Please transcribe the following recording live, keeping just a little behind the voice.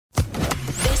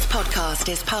podcast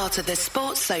is part of the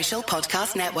Sports Social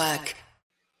Podcast Network.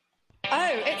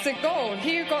 Oh, it's a goal.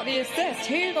 Who got the assist?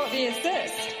 Who got the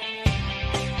assist?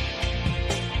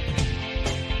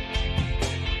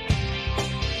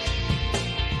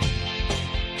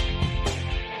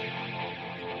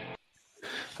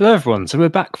 Hello everyone, so we're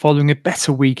back following a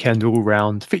better weekend all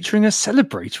round, featuring a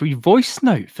celebratory voice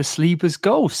note for Saliba's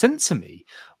goal sent to me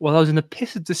while I was in a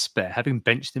pit of despair having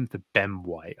benched him for Ben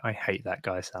White. I hate that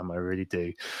guy, Sam, I really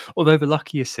do. Although the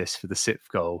lucky assist for the 6th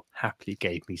goal happily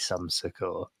gave me some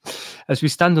succour. As we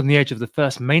stand on the edge of the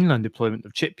first mainline deployment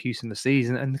of chip use in the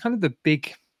season and kind of the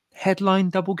big headline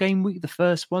double game week, the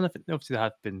first one. I think obviously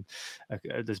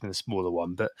there's been a smaller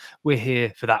one, but we're here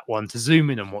for that one to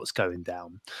zoom in on what's going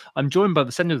down. I'm joined by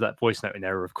the sender of that voice note in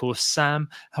error, of course. Sam,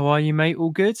 how are you, mate? All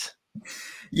good?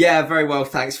 Yeah, very well,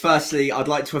 thanks. Firstly, I'd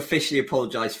like to officially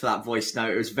apologise for that voice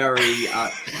note. It was very,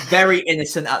 very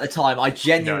innocent at the time. I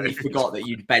genuinely forgot that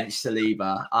you'd benched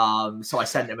Saliba. So I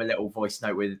sent him a little voice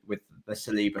note with the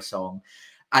Saliba song.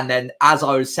 And then as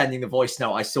I was sending the voice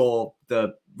note, I saw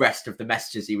the rest of the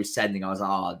messages he was sending. I was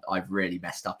like, I've really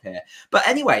messed up here. But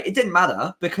anyway, it didn't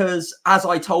matter because, as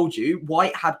I told you,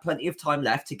 White had plenty of time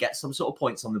left to get some sort of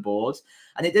points on the board.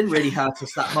 And it didn't really hurt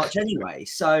us that much anyway.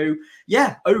 So,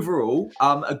 yeah, overall,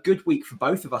 a good week for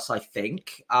both of us, I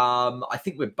think. I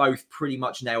think we're both pretty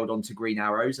much nailed onto green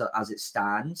arrows as it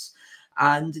stands.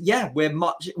 And yeah, we're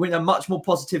in a much more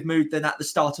positive mood than at the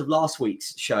start of last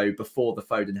week's show before the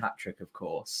Foden hat-trick, of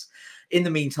course. In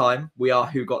the meantime, we are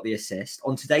Who Got the Assist.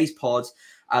 On today's pod,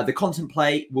 the content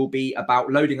play will be about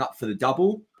loading up for the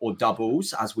double or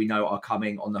doubles, as we know are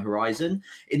coming on the horizon.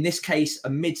 In this case, a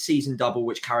mid-season double,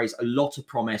 which carries a lot of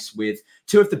promise with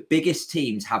two of the biggest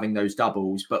teams having those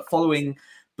doubles, but following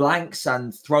blanks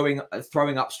and throwing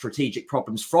up strategic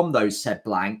problems from those said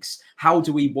blanks, how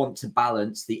do we want to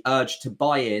balance the urge to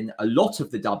buy in a lot of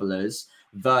the doublers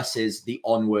versus the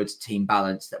onward team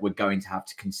balance that we're going to have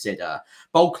to consider?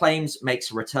 Bold Claims makes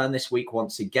a return this week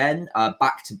once again,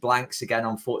 back to blanks again,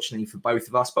 unfortunately for both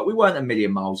of us, but we weren't a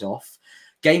million miles off.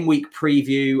 Gameweek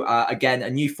preview, again, a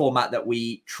new format that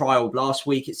we trialed last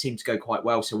week. It seemed to go quite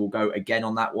well, so we'll go again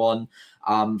on that one.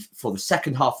 For the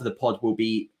second half of the pod, we'll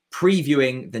be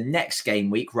previewing the next game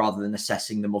week rather than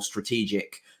assessing the more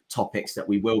strategic topics that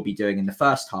we will be doing in the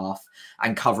first half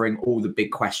and covering all the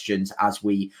big questions as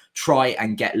we try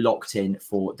and get locked in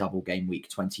for double game week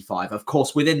 25. Of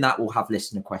course, within that, we'll have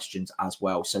listener questions as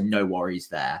well, so no worries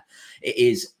there. It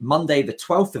is Monday, the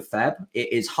 12th of Feb. It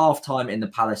is halftime in the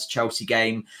Palace-Chelsea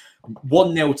game.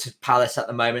 1-0 to Palace at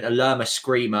the moment, a Lerma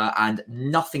screamer, and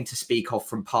nothing to speak of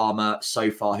from Palmer so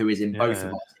far, who is in both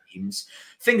of our teams.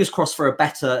 Fingers crossed for a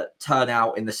better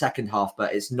turnout in the second half,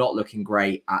 but it's not looking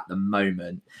great at the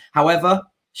moment. However,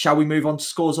 shall we move on to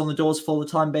scores on the doors for the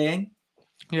time being?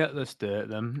 Yeah, let's do it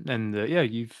then. And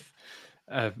you've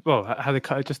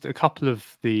had just a couple of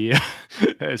the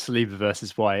Saliba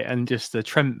versus White, and just the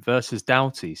Trent versus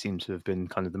Doughty seem to have been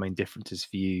kind of the main differences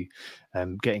for you,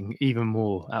 getting even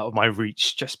more out of my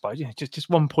reach just by just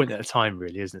 1 point at a time,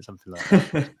 really, isn't it? Something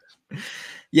like that.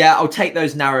 Yeah, I'll take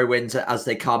those narrow wins as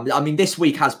they come. I mean, this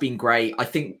week has been great. I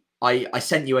think I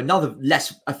sent you another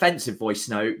less offensive voice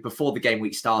note before the game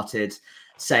week started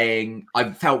saying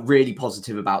I felt really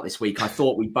positive about this week. I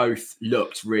thought we both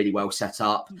looked really well set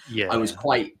up. Yeah, I was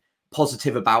quite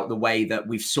positive about the way that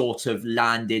we've sort of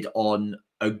landed on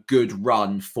a good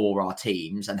run for our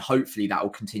teams, and hopefully that will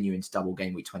continue into double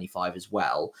game week 25 as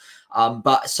well.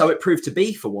 But so it proved to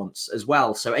be for once as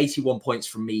well. So 81 points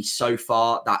from me so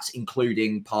far. That's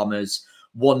including Palmer's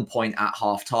 1 point at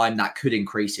half time. That could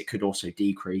increase. It could also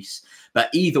decrease.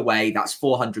 But either way, that's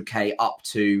 400k up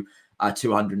to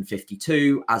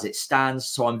 252 as it stands.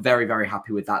 So I'm very, very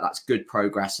happy with that. That's good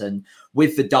progress. And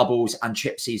with the doubles and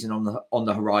chip season on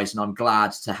the horizon, I'm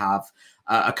glad to have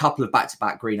a couple of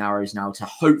back-to-back green arrows now to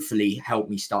hopefully help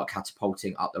me start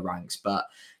catapulting up the ranks. But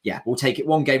yeah, we'll take it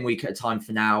one game week at a time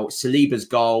for now. Saliba's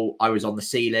goal, I was on the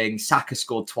ceiling. Saka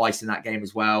scored twice in that game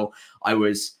as well. I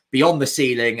was beyond the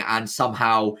ceiling and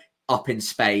somehow up in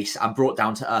space and brought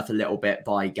down to earth a little bit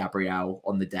by Gabriel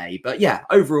on the day. But yeah,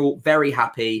 overall, very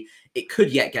happy. It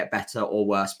could yet get better or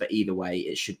worse, but either way,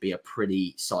 it should be a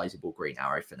pretty sizable green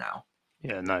arrow for now.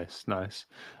 Yeah, nice.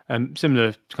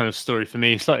 Similar kind of story for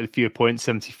me, slightly fewer points,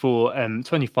 74,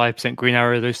 25% green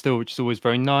arrow though still, which is always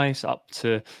very nice, up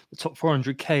to the top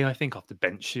 400k, I think, off the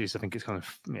benches. I think it's kind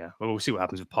of, well, we'll see what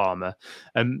happens with Palmer.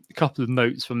 A couple of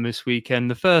notes from this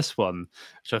weekend. The first one,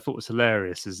 which I thought was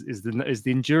hilarious, is the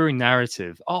enduring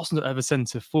narrative, Arsenal ever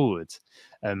centre forward,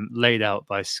 laid out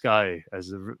by Sky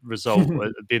as a result,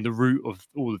 being the root of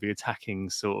all of the attacking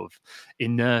sort of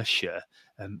inertia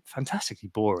fantastically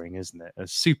boring, isn't it?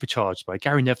 Supercharged by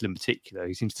Gary Neville in particular,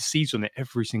 who seems to seize on it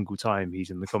every single time he's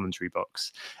in the commentary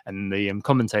box. And the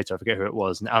commentator, I forget who it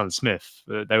was, and Alan Smith,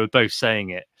 they were both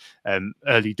saying it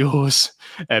early doors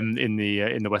in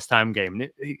the West Ham game, and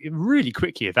it really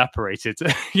quickly evaporated.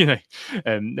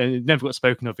 And it never got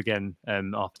spoken of again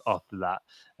after that.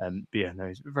 But yeah, no,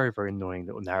 it's a very, very annoying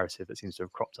little narrative that seems to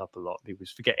have cropped up a lot. He was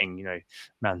forgetting,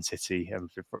 Man City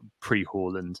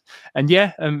pre-Haaland. And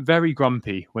yeah, very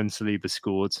grumpy when Saliba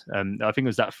scored. I think it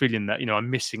was that feeling that, I'm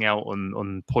missing out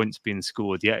on points being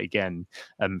scored yet again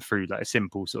through like a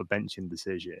simple sort of benching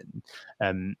decision.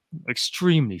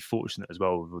 Extremely fortunate as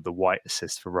well with the White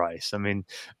assist for Rice. I mean,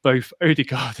 both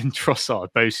Odegaard and Trossard,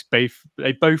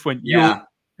 they both went, yeah.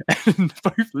 And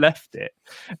both left it,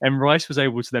 and Rice was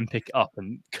able to then pick it up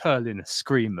and curl in a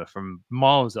screamer from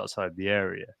miles outside the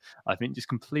area. I think just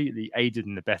completely aided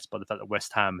in the best by the fact that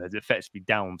West Ham had effectively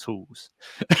down tools.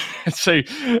 So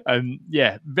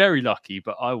yeah, very lucky,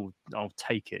 but I'll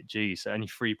take it. Geez, so only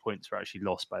 3 points were actually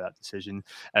lost by that decision.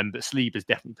 But Saliba's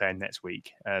definitely playing next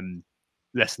week.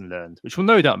 Lesson learned, which will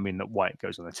no doubt mean that White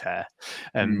goes on a tear.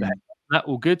 That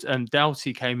all good. And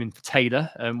Doughty came in for Taylor.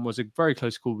 Was a very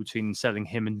close call between selling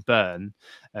him and Burn.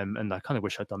 And I kind of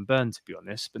wish I'd done Burn, to be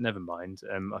honest, but never mind.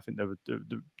 I think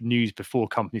the news before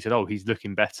company said, "Oh, he's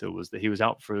looking better," was that he was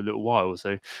out for a little while.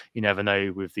 So you never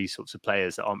know with these sorts of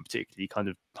players that aren't particularly kind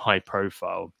of high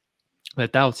profile.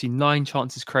 Doughty 9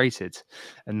 chances created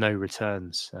and no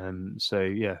returns. So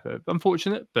yeah,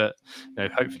 unfortunate, but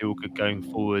hopefully all good going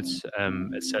forwards,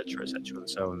 etc., and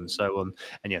so on and so on.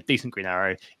 And yeah, decent green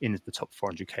arrow in the top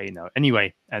 400k now.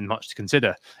 Anyway, and much to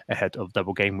consider ahead of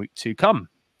double game week to come.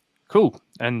 Cool.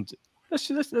 And let's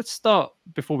start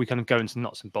before we kind of go into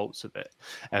nuts and bolts of it,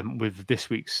 with this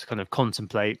week's kind of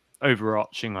contemplate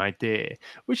overarching idea,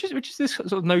 which is this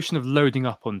sort of notion of loading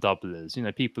up on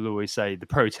doublers. People always say the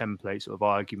pro template sort of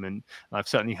argument. And I've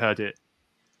certainly heard it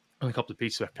on a couple of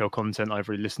pieces of FPL content I've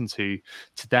really listened to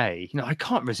today. I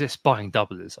can't resist buying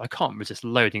doublers. I can't resist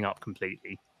loading up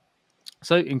completely.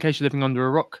 So, in case you're living under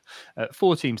a rock,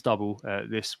 4 teams double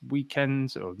this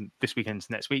weekend, or this weekend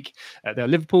to next week. They're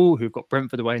Liverpool, who've got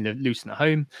Brentford away and Luton at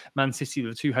home. Man City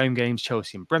with 2 home games,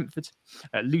 Chelsea and Brentford.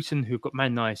 Luton, who've got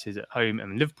Man United at home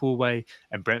and Liverpool away.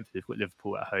 And Brentford, who've got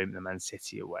Liverpool at home and Man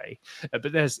City away.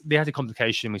 But there's the added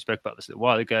complication. We spoke about this a little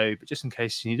while ago, but just in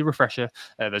case you need a refresher,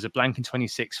 there's a blank in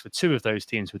 26 for 2 of those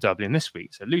teams who are doubling this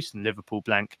week. So, Luton, Liverpool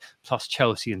blank, plus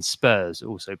Chelsea and Spurs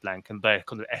also blank. And they're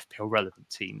kind of FPL relevant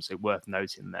teams, so worth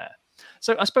noting there.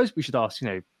 So I suppose we should ask,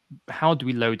 how do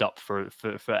we load up for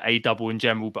a double in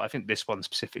general? But I think this one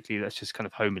specifically, let's just kind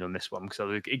of home in on this one,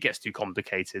 because it gets too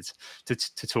complicated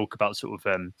to talk about sort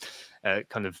of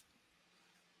kind of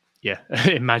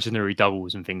imaginary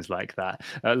doubles and things like that.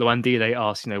 Luandile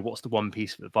asks, what's the one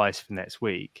piece of advice for next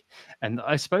week? And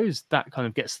I suppose that kind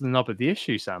of gets to the nub of the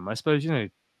issue, Sam. I suppose,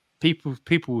 people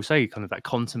will say kind of that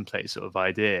contemplate sort of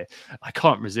idea. I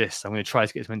can't resist. I'm going to try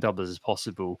to get as many doubles as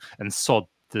possible and sod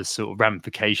the sort of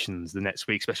ramifications the next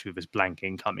week, especially with this blank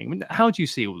incoming. I mean, how do you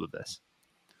see all of this?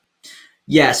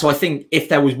 Yeah, so I think if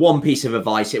there was one piece of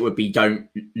advice, it would be don't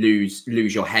lose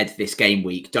your head this game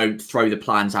week. Don't throw the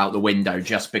plans out the window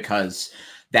just because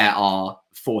there are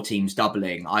 4 teams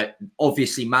doubling.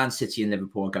 Obviously, Man City and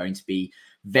Liverpool are going to be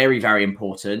very, very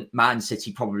important. Man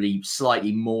City probably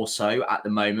slightly more so at the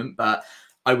moment, but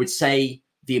I would say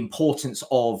the importance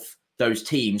of those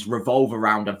teams revolve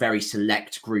around a very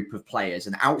select group of players.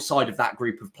 And outside of that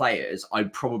group of players, I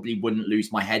probably wouldn't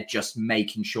lose my head just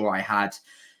making sure I had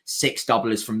 6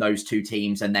 doublers from those 2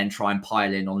 teams and then try and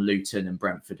pile in on Luton and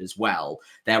Brentford as well.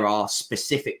 There are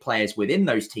specific players within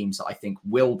those teams that I think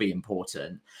will be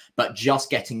important, but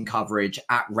just getting coverage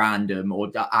at random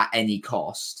or at any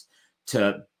cost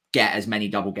to get as many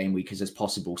double game weekers as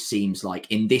possible seems like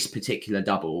in this particular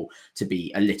double to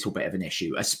be a little bit of an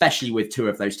issue, especially with 2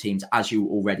 of those teams, as you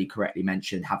already correctly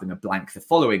mentioned, having a blank the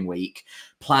following week.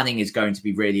 Planning is going to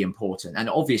be really important. And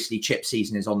obviously chip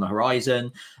season is on the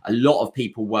horizon. A lot of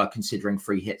people were considering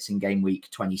free hits in game week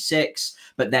 26,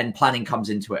 but then planning comes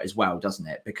into it as well, doesn't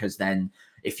it? Because then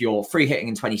if you're free hitting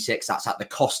in 26, that's at the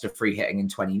cost of free hitting in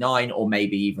 29 or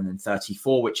maybe even in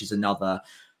 34, which is another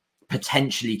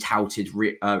potentially touted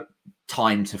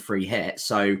time to free hit.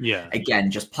 So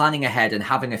again, just planning ahead and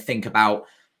having a think about,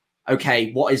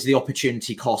 okay, what is the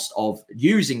opportunity cost of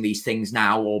using these things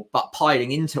now but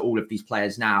piling into all of these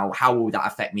players now? How will that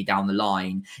affect me down the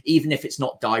line? Even if it's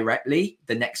not directly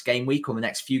the next game week or the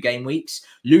next few game weeks,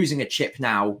 losing a chip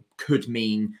now could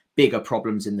mean bigger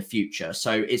problems in the future.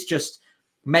 So it's just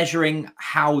measuring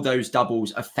how those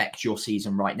doubles affect your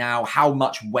season right now, how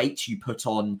much weight you put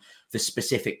on the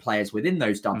specific players within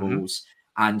those doubles,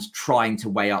 and trying to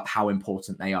weigh up how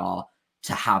important they are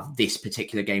to have this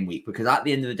particular game week. Because at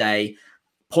the end of the day,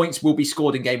 points will be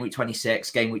scored in game week 26,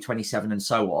 game week 27, and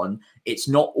so on. It's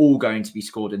not all going to be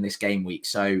scored in this game week.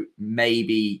 So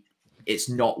maybe it's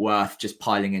not worth just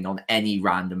piling in on any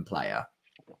random player.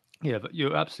 Yeah, but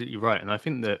you're absolutely right. And I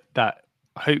think that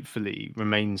hopefully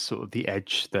remains sort of the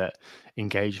edge that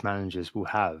engaged managers will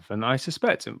have. And I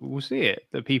suspect, and we'll see it,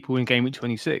 that people in game week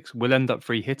 26 will end up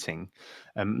free hitting.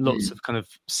 Lots of kind of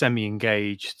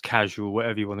semi-engaged, casual,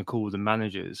 whatever you want to call them,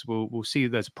 managers will see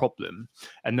there's a problem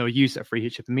and they'll use that free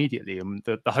hit chip immediately. And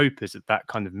the hope is that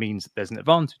kind of means that there's an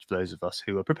advantage for those of us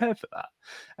who are prepared for that.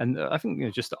 And I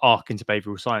think, just to arc into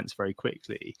behavioral science very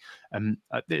quickly,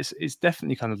 this is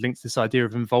definitely kind of linked to this idea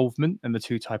of involvement and the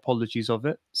two typologies of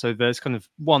it. So there's kind of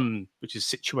one which is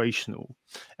situational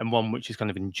and one which is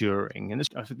kind of enduring. And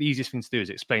I think the easiest thing to do is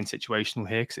explain situational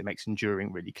here because it makes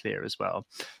enduring really clear as well.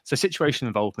 So situational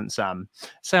involvement, Sam,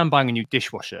 say I'm buying a new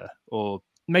dishwasher, or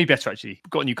maybe better actually,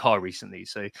 got a new car recently.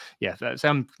 So yeah, say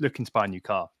I'm looking to buy a new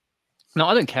car. Now,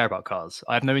 I don't care about cars.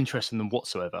 I have no interest in them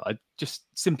whatsoever. I just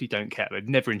simply don't care. They've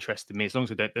never interested me as long as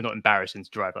they're not embarrassing to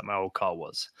drive like my old car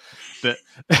was. But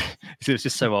it was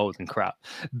just so old and crap.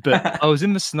 But I was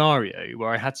in the scenario where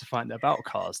I had to find out about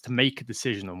cars to make a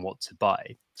decision on what to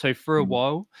buy. So for a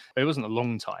while, it wasn't a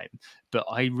long time, but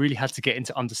I really had to get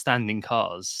into understanding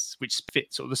cars, which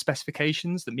fit sort of the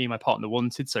specifications that me and my partner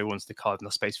wanted. So we wanted to carve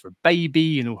enough space for a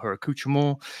baby and all her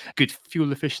accoutrement, good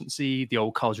fuel efficiency. The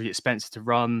old car's really expensive to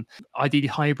run, ideally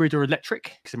hybrid or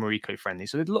electric because they're more eco-friendly.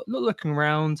 So looking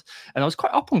around, and I was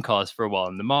quite up on cars for a while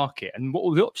in the market and what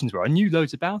all the options were. I knew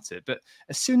loads about it, but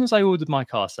as soon as I ordered my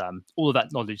car, Sam, all of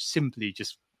that knowledge simply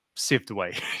just sieved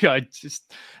away. I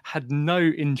just had no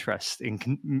interest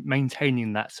in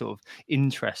maintaining that sort of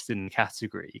interest in the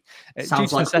category.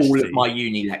 Sounds like all of my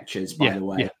uni lectures, by the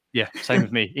way. Yeah, same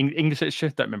with me. English literature,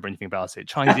 don't remember anything about it.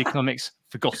 Chinese economics,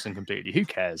 forgotten completely. Who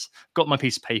cares? Got my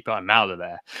piece of paper, I'm out of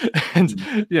there. And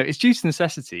it's due to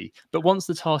necessity. But once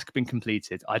the task had been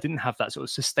completed, I didn't have that sort of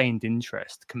sustained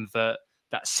interest to convert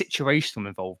that situational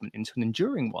involvement into an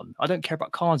enduring one. I don't care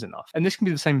about cars enough. And this can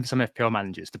be the same for some FPL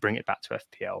managers, to bring it back to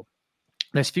FPL.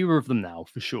 There's fewer of them now,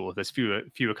 for sure. There's fewer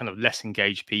kind of less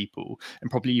engaged people, and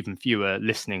probably even fewer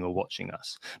listening or watching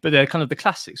us. But they're kind of the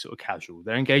classic sort of casual.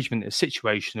 Their engagement is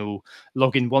situational,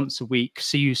 log in once a week,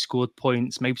 see who scored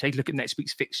points, maybe take a look at next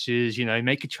week's fixtures,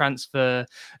 make a transfer,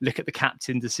 look at the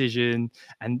captain decision,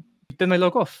 and then they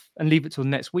log off and leave it till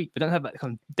next week. They don't have that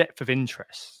kind of depth of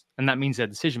interest. And that means their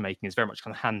decision making is very much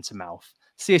kind of hand to mouth.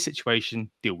 See a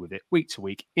situation, deal with it. Week to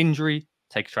week. Injury,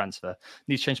 take a transfer.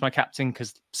 Need to change my captain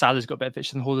because Salah's got a better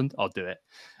pitch than Haaland. I'll do it.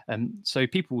 So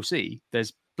people will see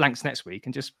there's blanks next week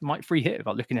and just might free hit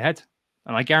without looking ahead.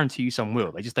 And I guarantee you some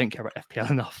will. They just don't care about FPL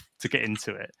enough to get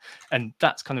into it. And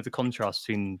that's kind of the contrast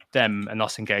between them and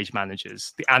us engaged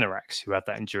managers, the anoraks who have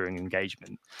that enduring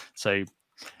engagement. So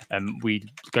we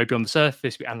go beyond the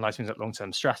surface, we analyze things like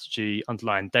long-term strategy,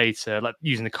 underlying data, like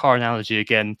using the car analogy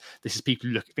again. This is people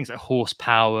who look at things like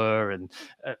horsepower and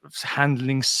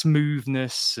handling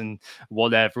smoothness and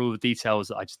whatever, all the details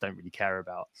that I just don't really care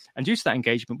about. And due to that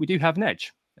engagement, we do have an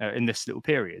edge in this little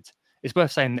period. It's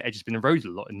worth saying the edge has been eroded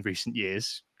a lot in recent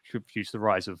years due to the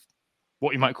rise of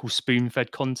what you might call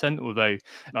spoon-fed content, although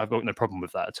I've got no problem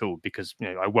with that at all because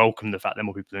I welcome the fact that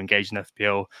more people are engaged in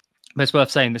FPL. But it's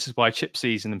worth saying this is why chip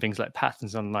season and things like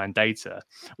patterns and online data,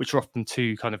 which are often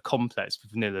too kind of complex for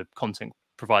vanilla content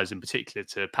providers in particular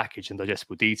to package in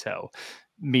digestible detail,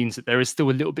 means that there is still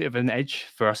a little bit of an edge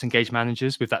for us engaged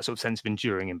managers with that sort of sense of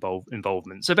enduring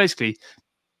involvement. So basically,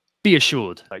 be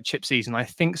assured, like chip season, I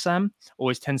think, Sam,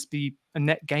 always tends to be a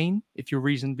net gain if you're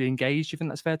reasonably engaged. Do you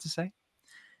think that's fair to say?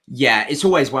 Yeah, it's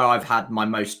always where I've had my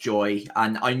most joy.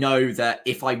 And I know that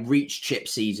if I reach chip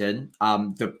season,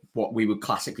 what we would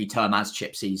classically term as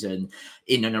chip season,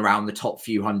 in and around the top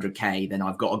few 100K, then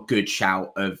I've got a good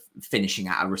shout of finishing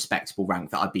at a respectable rank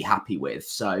that I'd be happy with.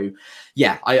 So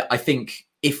yeah, I think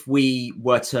if we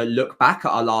were to look back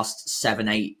at our last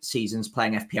 7-8 seasons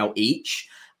playing FPL each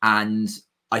and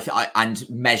and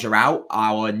measure out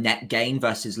our net gain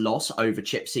versus loss over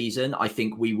chip season, I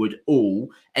think we would all,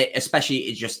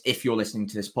 especially just if you're listening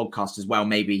to this podcast as well,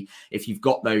 maybe if you've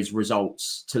got those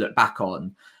results to look back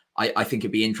on, I think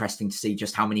it'd be interesting to see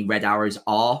just how many red arrows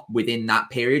are within that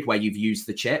period where you've used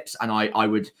the chips. And I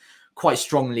would quite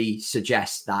strongly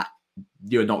suggest that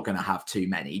you're not going to have too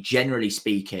many. Generally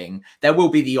speaking, there will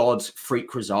be the odd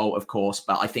freak result, of course,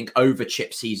 but I think over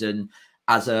chip season,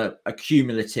 as a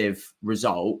cumulative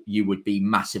result, you would be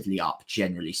massively up,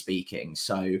 generally speaking.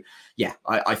 So yeah,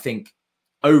 I think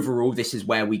overall, this is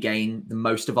where we gain the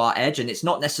most of our edge. And it's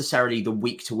not necessarily the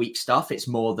week to week stuff. It's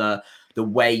more the the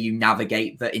way you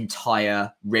navigate the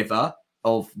entire river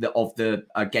of the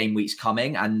game weeks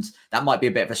coming. And that might be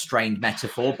a bit of a strained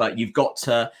metaphor, but you've got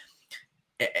to,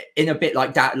 in a bit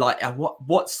like that, like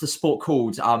what's the sport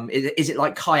called? Is it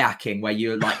like kayaking where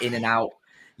you're like in and out?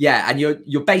 Yeah, and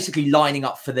you're basically lining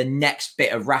up for the next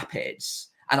bit of rapids.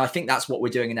 And I think that's what we're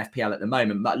doing in FPL at the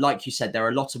moment. But like you said, there are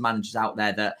a lot of managers out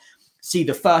there that see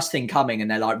the first thing coming and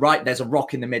they're like, right, there's a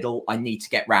rock in the middle, I need to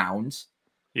get round.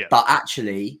 Yeah. But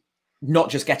actually, not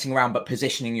just getting around, but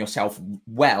positioning yourself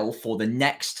well for the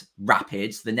next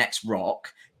rapids, the next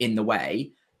rock in the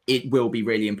way, it will be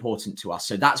really important to us.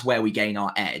 So that's where we gain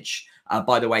our edge.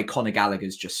 By the way, Conor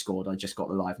Gallagher's just scored. I just got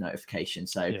the live notification.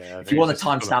 So if you want to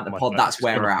timestamp the pod, that's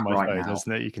where we're at right now.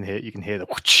 Isn't it? You can hear the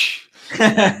whoosh.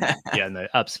 Yeah, no,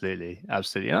 absolutely.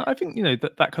 And I think,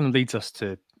 that kind of leads us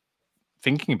to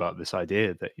thinking about this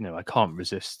idea that, I can't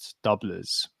resist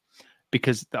doublers,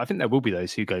 because I think there will be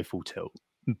those who go full tilt.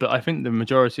 But I think the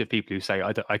majority of people who say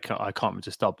I can't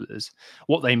resist doublers,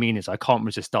 what they mean is I can't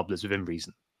resist doublers within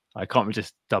reason. I can't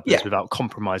resist doublers without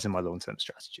compromising my long-term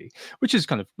strategy, which is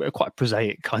kind of quite a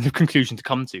prosaic kind of conclusion to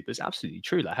come to, but it's absolutely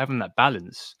true. Like having that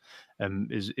balance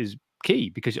is key,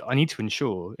 because I need to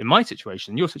ensure in my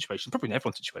situation, in your situation, probably in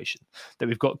everyone's situation, that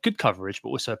we've got good coverage, but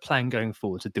also a plan going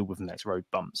forward to deal with the next road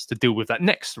bumps, to deal with that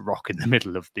next rock in the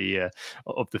middle of the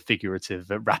figurative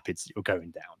rapids that you're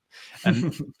going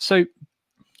down. So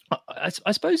I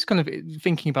suppose kind of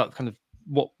thinking about kind of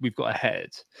what we've got ahead,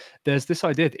 there's this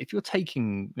idea that if you're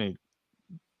taking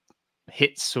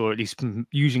hits, or at least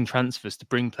using transfers to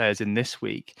bring players in this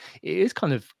week, it is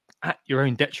kind of at your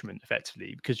own detriment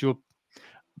effectively, because you're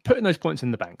putting those points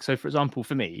in the bank. So for example,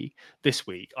 for me this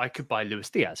week, I could buy Luis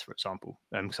Diaz, for example,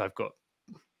 because I've got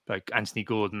like Anthony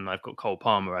Gordon, I've got Cole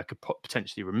Palmer, I could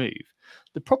potentially remove.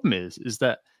 The problem is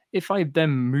that if I then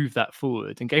move that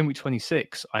forward in game week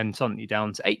 26, I'm suddenly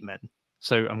down to 8 men.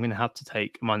 So I'm going to have to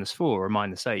take -4 or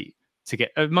 -8 to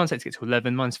get -8 to get to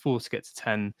 11, -4 to get to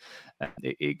 10.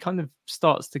 It kind of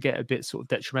starts to get a bit sort of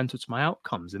detrimental to my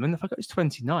outcomes. And then if I go to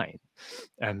 29,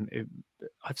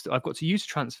 I've got to use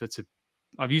transfer to.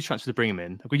 I've used transfer to bring him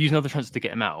in. I've got to use another transfer to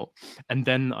get him out. And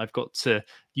then I've got to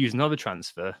use another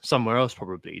transfer somewhere else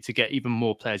probably to get even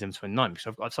more players in 29,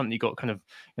 because I've suddenly got kind of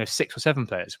 6 or 7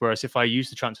 players. Whereas if I use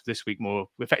the transfer this week more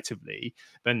effectively,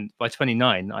 then by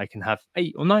 29, I can have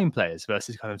 8 or 9 players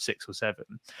versus kind of 6 or 7.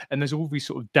 And there's all these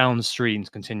sort of downstream,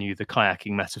 to continue the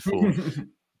kayaking metaphor,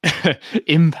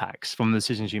 impacts from the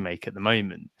decisions you make at the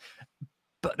moment.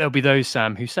 But there'll be those,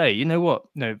 Sam, who say, you know what?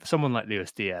 No, someone like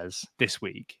Luis Diaz this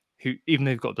week, who, even though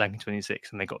they've got blank in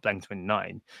 26 and they got blank in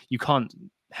 29, you can't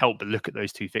help but look at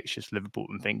those 2 fixtures for Liverpool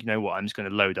and think, you know what, I'm just going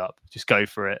to load up, just go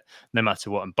for it, no matter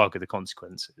what, and bugger the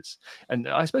consequences. And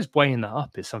I suppose weighing that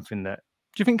up is something that,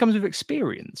 do you think comes with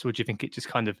experience, or do you think it just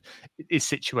kind of is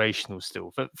situational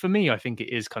still? For me, I think it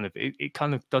is kind of, it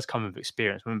kind of does come with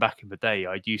experience. When back in the day,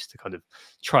 I used to kind of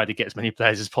try to get as many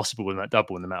players as possible in that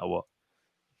double, no matter what.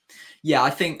 Yeah, I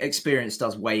think experience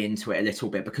does weigh into it a little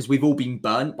bit, because we've all been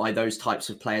burnt by those types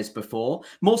of players before.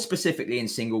 More specifically in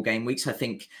single game weeks, I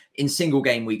think in single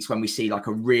game weeks, when we see like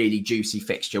a really juicy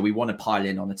fixture, we want to pile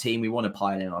in on a team, we want to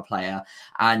pile in on a player.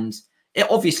 And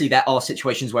obviously there are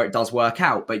situations where it does work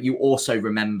out, but you also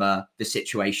remember the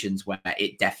situations where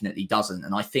it definitely doesn't.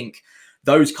 And I think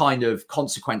those kind of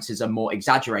consequences are more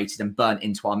exaggerated and burnt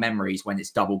into our memories when it's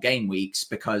double game weeks,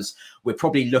 because we're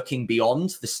probably looking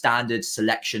beyond the standard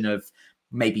selection of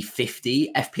maybe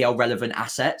 50 FPL relevant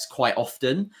assets quite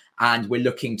often. And we're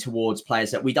looking towards players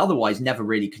that we'd otherwise never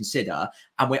really consider.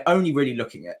 And we're only really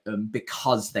looking at them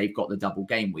because they've got the double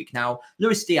game week. Now,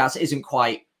 Luis Diaz isn't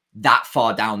quite that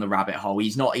far down the rabbit hole.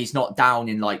 He's not down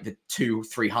in like the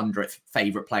 200-300th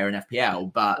favorite player in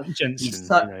FPL, but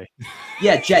Jensen,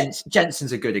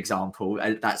 Jensen's a good example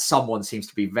that someone seems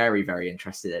to be very, very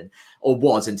interested in, or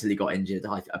was until he got injured,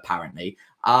 apparently.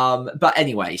 But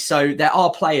anyway, so there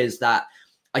are players that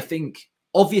I think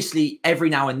obviously every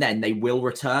now and then they will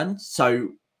return. So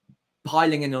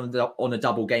piling in on a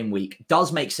double game week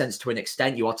does make sense to an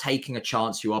extent. You are taking a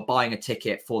chance, you are buying a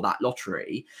ticket for that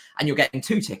lottery, and you're getting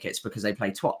 2 tickets because they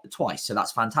play twice. So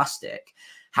that's fantastic.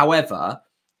 However,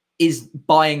 is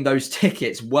buying those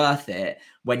tickets worth it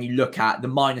when you look at the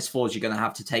 -4s you're going to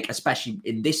have to take, especially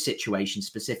in this situation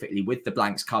specifically with the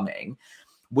blanks coming,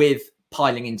 with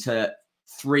piling into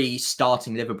 3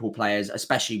 starting Liverpool players,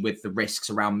 especially with the risks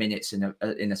around minutes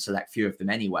in a select few of them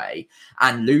anyway,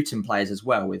 and Luton players as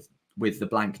well with the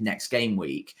blank next game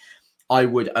week? I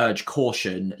would urge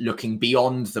caution looking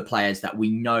beyond the players that we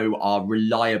know are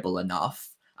reliable enough.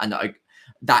 And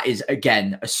that is,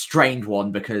 again, a strained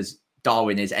one, because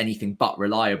Darwin is anything but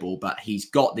reliable, but he's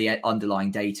got the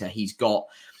underlying data. He's got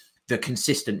the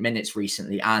consistent minutes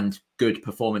recently and good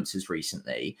performances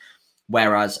recently.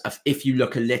 Whereas if you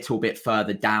look a little bit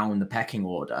further down the pecking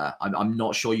order, I'm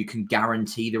not sure you can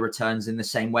guarantee the returns in the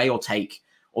same way or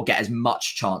get as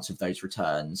much chance of those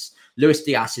returns. Luis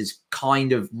Diaz is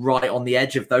kind of right on the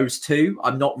edge of those two.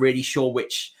 I'm not really sure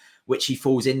which he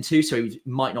falls into, so he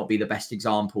might not be the best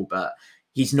example, but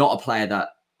he's not a player that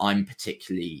I'm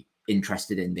particularly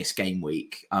interested in this game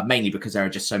week, mainly because there are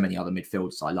just so many other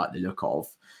midfielders I like the look of.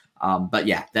 But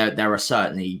yeah, there are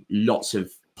certainly lots of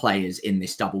players in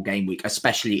this double game week,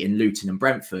 especially in Luton and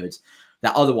Brentford,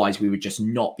 that otherwise we would just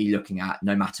not be looking at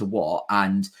no matter what.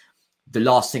 And the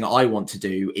last thing I want to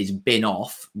do is bin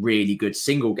off really good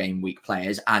single game week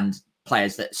players and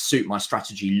players that suit my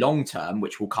strategy long term,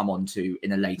 which we'll come on to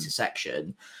in a later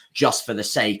section, just for the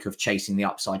sake of chasing the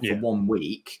upside for 1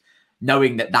 week,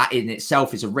 knowing that in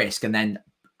itself is a risk. And then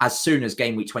as soon as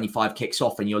game week 25 kicks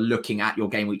off and you're looking at your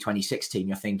game week 26 team,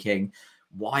 you're thinking,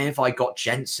 why have I got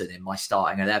Jensen in my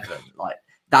starting 11? Like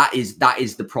that is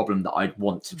the problem that I'd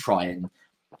want to try and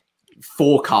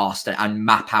forecast and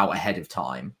map out ahead of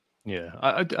time. Yeah,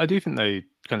 I do think they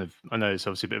kind of, I know it's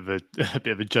obviously a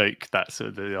bit of a joke, that's sort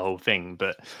of the whole thing,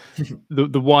 but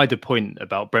the wider point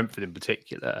about Brentford in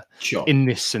particular, in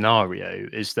this scenario,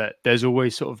 is that there's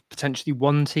always sort of potentially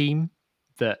one team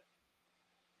that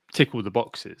tick all the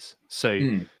boxes.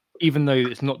 So even though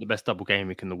it's not the best double game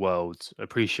week in the world,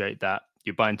 appreciate that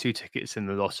you're buying 2 tickets in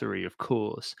the lottery, of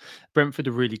course. Brentford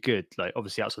are really good. Like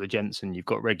obviously outside of Jensen, you've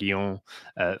got Reguilon,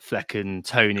 Flecken,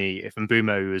 Tony. If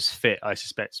Mbeumo was fit, I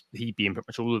suspect he'd be in pretty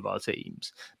much all of our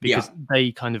teams because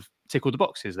they kind of tick all the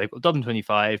boxes. They've got Dublin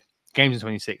 25, games in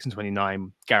 26 and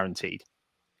 29 guaranteed.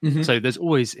 So there's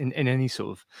always in any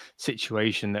sort of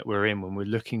situation that we're in when we're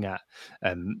looking at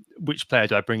which player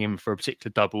do I bring in for a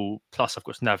particular double, plus I've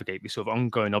got to navigate these sort of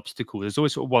ongoing obstacles. There's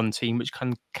always sort of one team which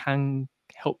can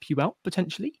help you out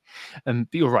potentially. But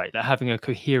you're right, that having a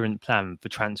coherent plan for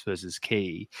transfers is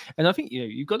key. And I think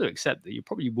you've got to accept that you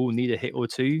probably will need a hit or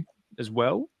two as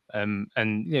well. And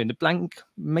the blank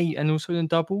and also in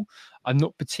double, I'm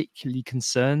not particularly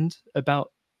concerned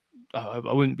about. I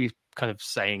wouldn't be kind of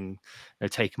saying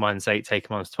take a -8, take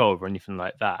a -12 or anything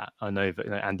like that. I know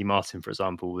that Andy Martin, for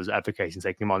example, was advocating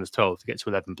taking a -12 to get to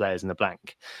 11 players in the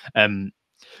blank.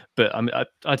 But I mean,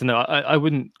 I don't know. I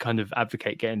wouldn't kind of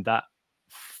advocate going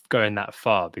that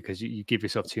far because you give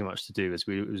yourself too much to do, as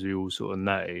we all sort of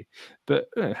know. But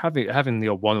having the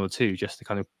odd one or two just to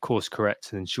kind of course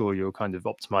correct and ensure you're kind of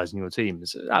optimizing your team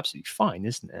is absolutely fine,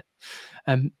 isn't it?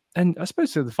 And I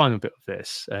suppose the final bit of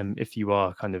this, if you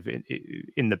are kind of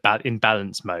in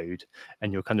balance mode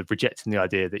and you're kind of rejecting the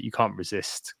idea that you can't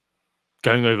resist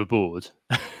going overboard,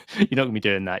 you're not going to be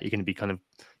doing that. You're going to be kind of,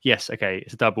 yes, okay,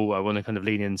 it's a double. I want to kind of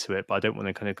lean into it, but I don't want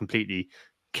to kind of completely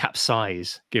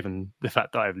capsize given the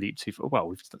fact that I've leaped too far. Well,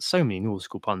 we've done so many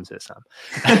nautical puns here, Sam.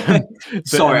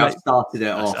 Sorry, I've started it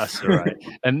off. That's all right.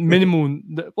 And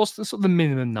what's the sort of the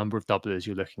minimum number of doublers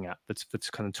you're looking at? That's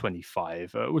kind of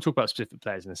 25. We'll talk about specific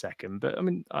players in a second, but I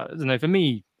mean, I don't know. For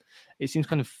me, it seems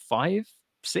kind of 5,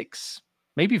 6,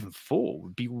 maybe even 4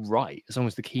 would be all right as long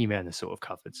as the key men are sort of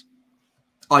covered.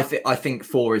 I think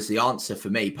 4 is the answer for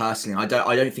me personally. I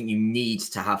don't think you need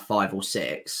to have 5 or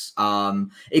 6.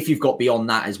 If you've got beyond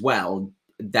that as well,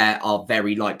 there are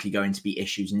very likely going to be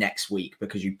issues next week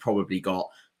because you've probably got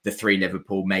the 3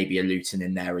 Liverpool, maybe a Luton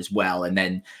in there as well. And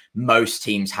then most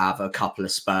teams have a couple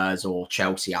of Spurs or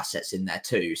Chelsea assets in there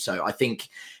too. So I think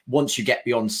once you get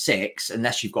beyond 6,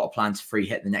 unless you've got a plan to free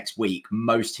hit the next week,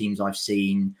 most teams I've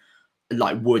seen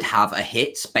would have a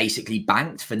hit basically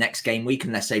banked for next game week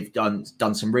unless they've done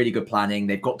some really good planning.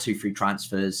 They've got 2 free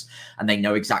transfers and they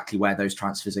know exactly where those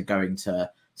transfers are going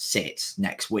to sit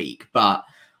next week. But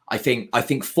I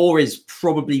think 4 is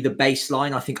probably the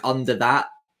baseline. I think under that,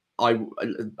 I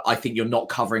think you're not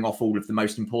covering off all of the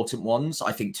most important ones.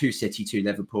 I think 2 City, 2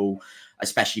 Liverpool,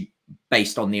 especially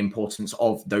based on the importance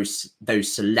of those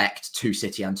select 2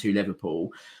 City and 2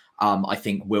 Liverpool, I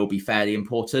think will be fairly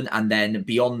important. And then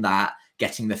beyond that,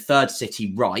 getting the 3rd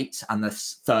City right and the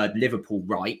 3rd Liverpool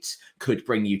right could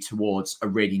bring you towards a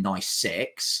really nice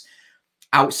 6.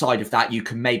 Outside of that, you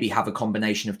can maybe have a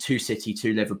combination of 2 City,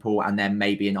 2 Liverpool, and then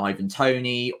maybe an Ivan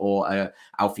Toney or a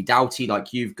Alfie Doughty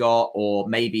like you've got, or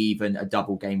maybe even a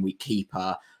double game week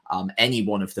keeper. Any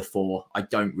one of the 4, I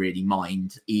don't really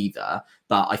mind either.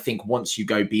 But I think once you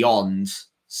go beyond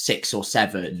 6 or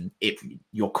 7,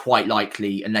 you're quite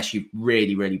likely, unless you've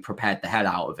really, really prepared the hell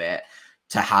out of it,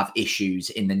 to have issues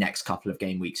in the next couple of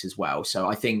game weeks as well. So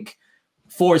I think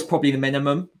 4 is probably the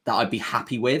minimum that I'd be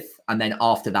happy with. And then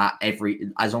after that,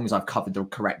 as long as I've covered the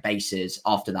correct bases,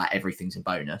 after that, everything's a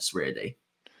bonus, really.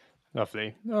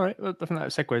 Lovely. All right. Well, I think that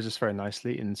segues us very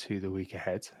nicely into the week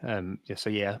ahead.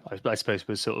 I suppose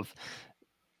we're sort of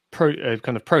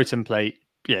kind of pro template.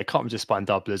 Yeah, can't just buy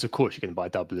doublers. Of course, you're going to buy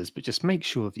doublers, but just make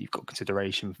sure that you've got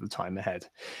consideration for the time ahead.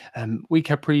 Week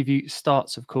ahead preview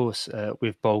starts, of course,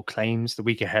 with bold claims. The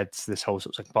week ahead, this whole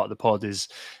sort of second part of the pod is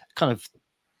kind of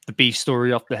the B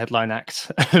story of the headline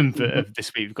act. But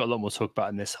this week, we've got a lot more to talk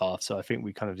about in this half. So I think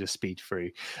we kind of just speed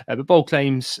through. But bold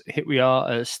claims, here we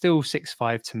are, still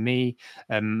 6-5 to me.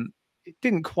 It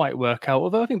didn't quite work out,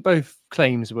 although I think both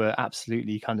claims were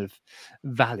absolutely kind of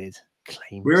valid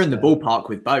claims. We're in the ballpark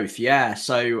with both, yeah.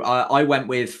 So I went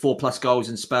with 4+ goals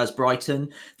and Spurs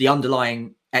Brighton. The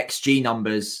underlying XG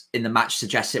numbers in the match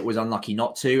suggest it was unlucky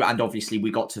not to, and obviously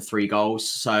we got to 3 goals.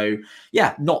 So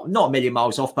yeah, not a million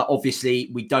miles off, but obviously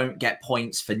we don't get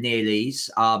points for nearlies,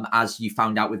 as you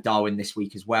found out with Darwin this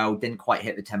week as well. Didn't quite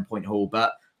hit the 10-point haul,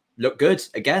 but looked good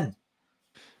again.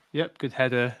 Yep, good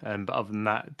header, but other than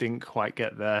that, didn't quite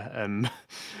get there.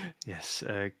 Yes,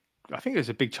 I think it was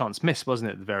a big chance miss,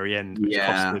 wasn't it, at the very end, which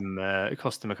cost him. It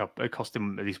cost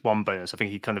him at least one bonus. I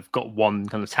think he kind of got one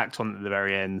kind of tacked on at the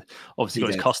very end. Obviously,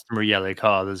 got his customary yellow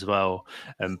card as well.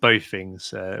 Both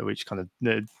things, which kind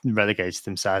of relegated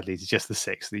him sadly to just the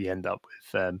 6 that he ended up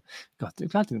with. God, I'm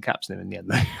glad I didn't captain him in the end,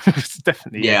 though. It's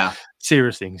definitely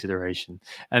seriously in consideration.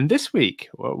 And this week,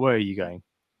 where are you going?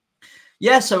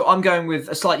 Yeah, so I'm going with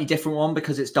a slightly different one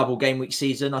because it's double game week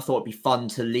season. I thought it'd be fun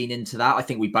to lean into that. I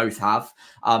think we both have.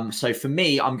 So for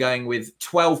me, I'm going with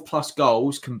 12+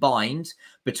 goals combined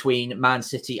between Man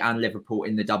City and Liverpool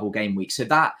in the double game week. So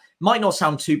that might not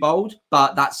sound too bold,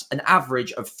 but that's an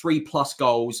average of 3+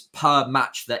 goals per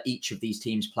match that each of these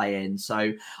teams play in.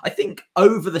 So I think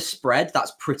over the spread,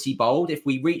 that's pretty bold. If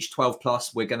we reach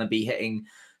 12+, we're going to be hitting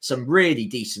some really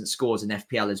decent scores in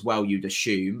FPL as well, you'd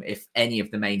assume, if any of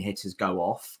the main hitters go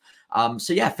off.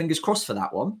 So yeah, fingers crossed for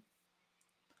that one.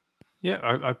 Yeah,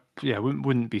 I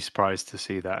wouldn't be surprised to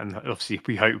see that, and obviously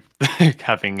we hope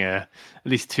having at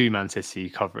least 2 Man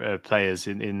City players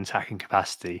in attacking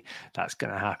capacity, that's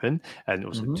going to happen, and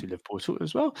also 2 Liverpool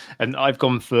as well. And I've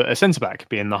gone for a centre back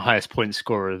being the highest point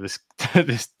scorer of this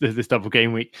this double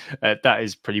game week. That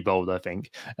is pretty bold, I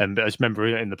think. But I just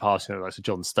remember in the past, like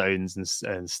John Stones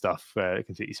and stuff,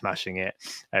 completely smashing it.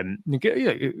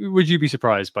 Would you be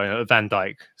surprised by Van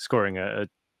Dijk scoring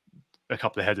a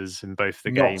couple of headers in both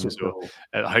the games, or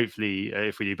hopefully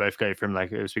if we do both go for him, like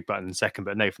it was Big Button in second,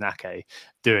 but Nathan Ake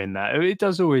doing that? It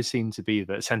does always seem to be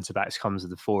that centre backs comes to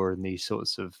the fore in these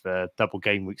sorts of double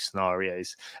game week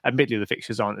scenarios. Admittedly, the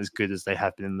fixtures aren't as good as they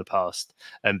have been in the past,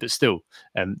 but still,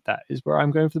 that is where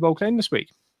I'm going for the bold claim this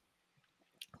week.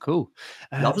 Cool.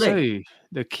 Lovely. So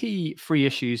the key 3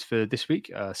 issues for this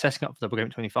week: setting up for double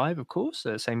game 25, of course,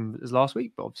 same as last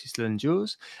week, but obviously still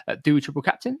endures. Do a triple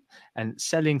captain and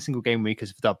selling single game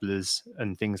weekers for doublers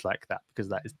and things like that, because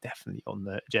that is definitely on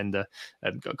the agenda.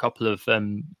 Got a couple of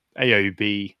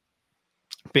AOB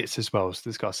bits as well to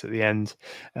discuss at the end.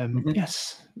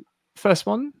 Yes. First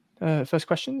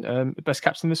question. Best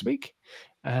captain this week.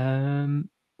 Well,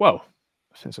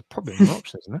 I think it's probably more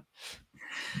options, isn't it?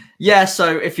 Yeah,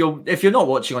 so if you're not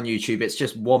watching on YouTube, it's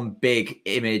just one big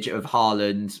image of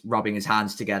Haaland rubbing his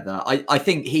hands together. I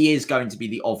think he is going to be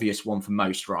the obvious one for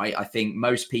most, right? I think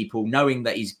most people, knowing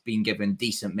that he's been given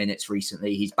decent minutes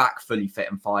recently, he's back fully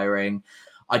fit and firing.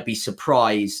 I'd be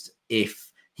surprised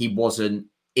if he wasn't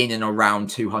in and around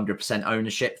 200%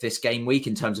 ownership this game week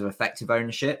in terms of effective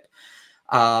ownership.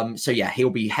 So yeah, he'll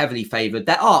be heavily favoured.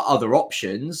 There are other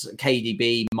options.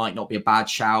 KDB might not be a bad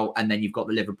shout. And then you've got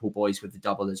the Liverpool boys with the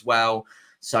double as well.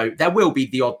 So there will be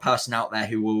the odd person out there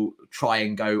who will try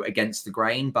and go against the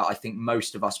grain. But I think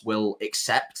most of us will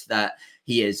accept that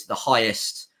he is the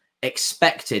highest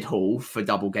expected haul for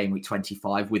double game week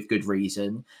 25 with good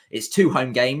reason. It's 2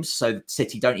 home games, so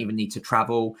City don't even need to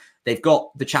travel. They've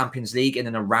got the Champions League in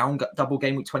and around double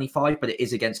game week 25, but it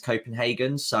is against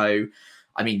Copenhagen. So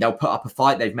I mean, they'll put up a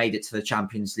fight. They've made it to the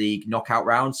Champions League knockout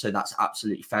round, so that's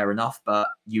absolutely fair enough. But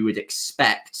you would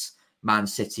expect Man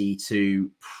City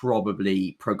to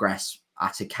probably progress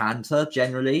at a canter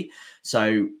generally.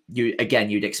 So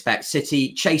you'd expect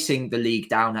City chasing the league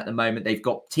down at the moment. They've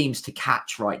got teams to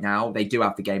catch right now. They do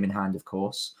have the game in hand, of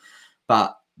course,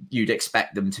 but you'd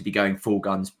expect them to be going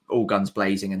all guns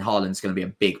blazing, and Haaland's going to be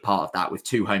a big part of that with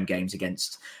 2 home games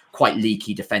against quite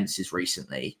leaky defenses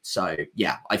recently. So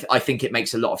yeah, I think it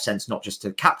makes a lot of sense not just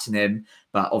to captain him,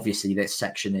 but obviously this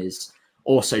section is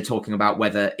also talking about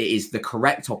whether it is the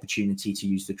correct opportunity to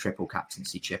use the triple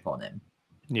captaincy chip on him.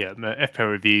 Yeah, my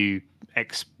FPL review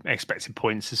expected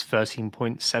points is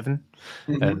 13.7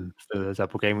 for the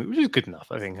double game week, which is good enough.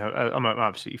 I think I'm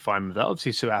absolutely fine with that.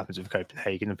 Obviously, so it happens with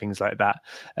Copenhagen and things like that.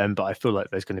 But I feel like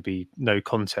there's going to be no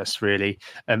contest really.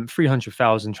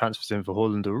 300,000 transfers in for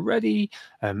Haaland already,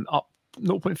 up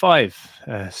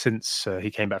 0.5 since he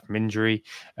came back from injury.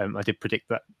 I did predict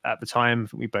that at the time. I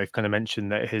think we both kind of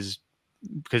mentioned that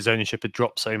because ownership had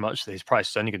dropped so much that his price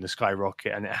is only going to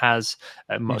skyrocket, and it has,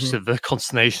 much to the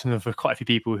consternation of quite a few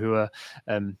people who are,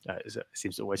 it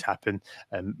seems to always happen,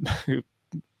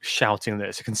 shouting that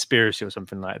it's a conspiracy or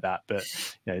something like that. But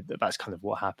that's kind of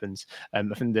what happens. I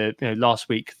think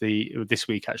this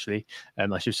week actually,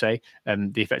 I should say,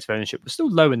 the effective ownership was still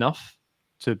low enough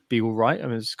to be all right. I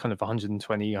mean, it's kind of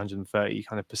 120, 130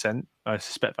 kind of percent. I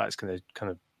suspect that's going to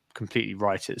kind of completely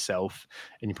right itself,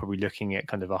 and you're probably looking at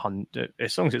kind of 100.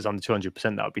 As long as it's under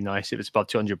 200%, that would be nice. If it's above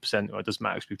 200%, it doesn't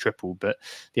matter, it's be triple. But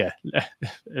yeah,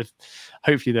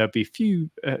 hopefully there'll be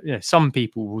some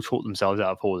people will talk themselves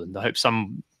out of Haaland. I hope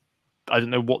I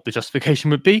don't know what the justification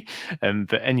would be,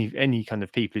 but any kind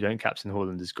of people who don't captain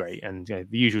Haaland is great, and the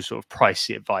usual sort of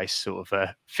pricey advice sort of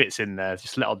fits in there.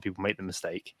 Just let other people make the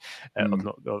mistake of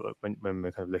not when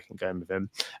we're kind of looking at going with him.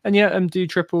 And do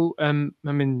triple.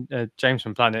 James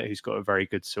from Planet, who's got a very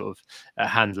good sort of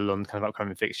handle on kind of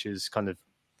upcoming fixtures, kind of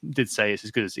did say it's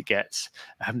as good as it gets.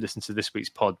 I haven't listened to this week's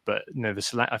pod, but I think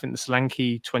the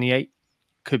Solanke 28.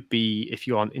 Could be, if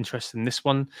you aren't interested in this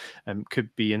one, could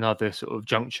be another sort of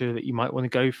juncture that you might want to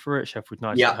go for it. Sheffield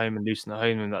United at home and Luton at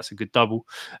home, and that's a good double.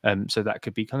 So that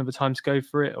could be kind of a time to go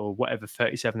for it, or whatever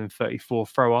 37 and 34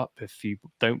 throw up. If you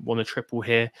don't want a triple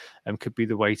here, could be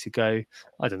the way to go.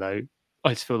 I don't know. I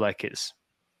just feel like it's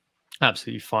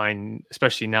absolutely fine,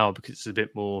 especially now because it's a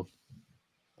bit more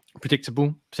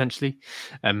predictable potentially.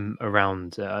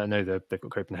 Around, I know they've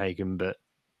got Copenhagen, but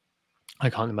I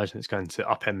can't imagine it's going to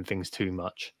upend things too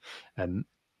much.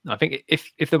 I think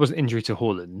if there was an injury to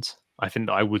Haaland, I think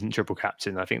that I wouldn't triple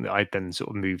captain. I think that I'd then sort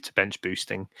of move to bench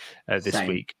boosting this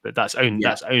week. But that's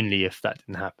only if that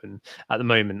didn't happen. At the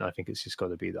moment, I think it's just got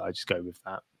to be that I just go with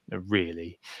that,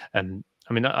 really.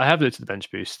 I have looked at the bench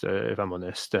boost, if I'm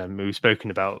honest. We've spoken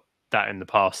about that in the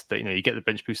past, that you get the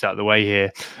bench boost out of the way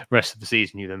here, rest of the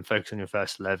season you then focus on your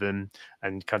first 11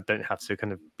 and kind of don't have to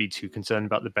kind of be too concerned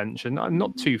about the bench. And I'm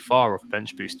not too far off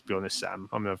bench boost, to be honest, Sam.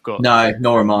 I mean, I've got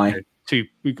nor am I.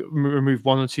 We've got remove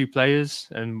one or two players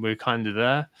and we're kind of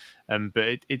there,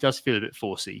 but it does feel a bit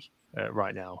forcey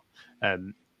right now,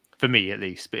 for me at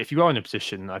least. But if you are in a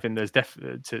position, I think there's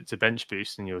definitely to bench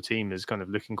boost and your team is kind of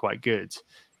looking quite good,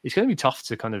 it's going to be tough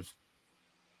to kind of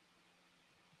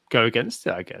go against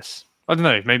it, I guess. I don't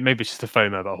know. Maybe it's just a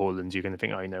FOMO about Haaland. You're going to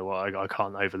think, you know what, I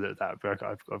can't overlook that. But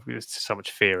I've just so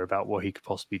much fear about what he could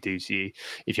possibly do to you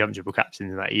if you haven't triple captain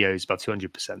and that EO is about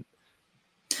 200%.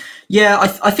 Yeah,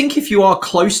 I think if you are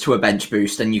close to a bench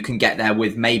boost and you can get there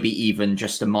with maybe even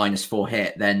just a -4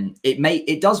 hit, then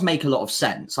it does make a lot of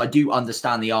sense. I do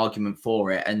understand the argument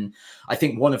for it. And I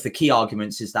think one of the key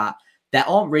arguments is that there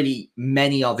aren't really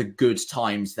many other good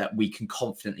times that we can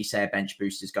confidently say a bench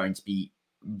boost is going to be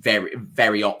very,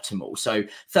 very optimal. So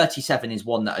 37 is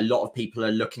one that a lot of people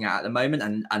are looking at the moment,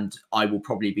 and I will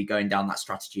probably be going down that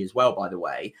strategy as well, by the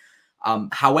way.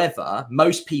 However,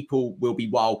 most people will be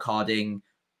wildcarding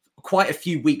quite a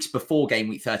few weeks before game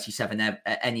week 37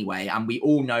 anyway, and we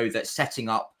all know that setting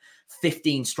up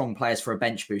 15 strong players for a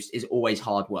bench boost is always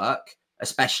hard work,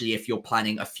 especially if you're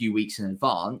planning a few weeks in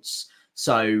advance.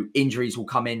 So injuries will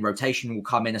come in, rotation will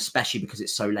come in, especially because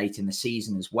it's so late in the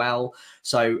season as well.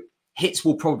 So hits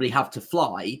will probably have to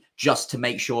fly just to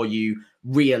make sure you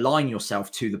realign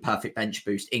yourself to the perfect bench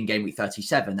boost in game week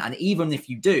 37. And even if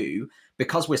you do,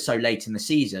 because we're so late in the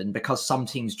season, because some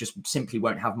teams just simply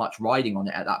won't have much riding on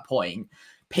it at that point,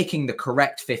 picking the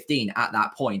correct 15 at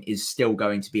that point is still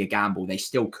going to be a gamble. They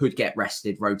still could get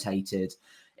rested, rotated,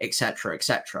 etc.,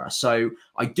 etc. So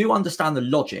I do understand the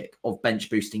logic of bench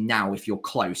boosting now. If you're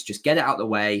close, just get it out of the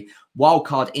way,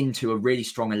 wildcard into a really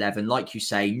strong 11, like you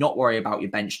say, not worry about your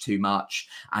bench too much,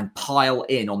 and pile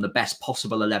in on the best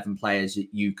possible 11 players that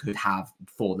you could have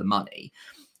for the money.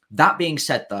 That being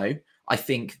said, though, I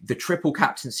think the triple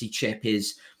captaincy chip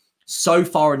is so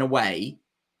far and away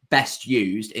best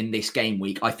used in this game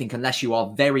week. I think unless you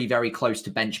are very, very close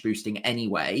to bench boosting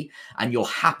anyway, and you're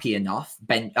happy enough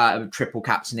triple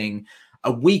captaining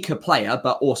a weaker player,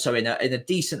 but also in a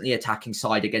decently attacking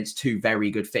side against two very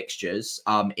good fixtures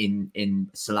in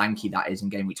Solanke, that is in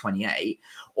game week 28,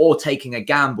 or taking a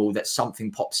gamble that something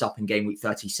pops up in game week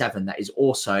 37 that is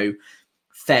also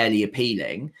fairly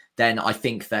appealing, then I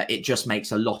think that it just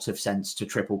makes a lot of sense to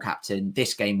triple captain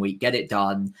this game week, get it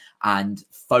done, and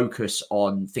focus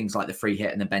on things like the free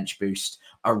hit and the bench boost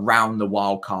around the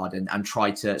wild card, and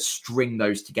try to string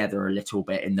those together a little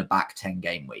bit in the back 10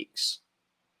 game weeks.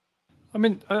 I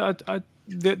mean,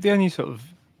 the only sort of,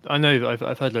 I know that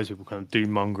I've heard loads of people kind of doom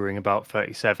mongering about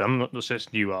 37. I'm not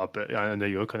suggesting you are, but I know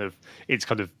you're kind of, it's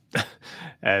kind of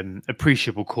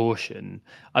appreciable caution.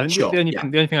 I think Sure, the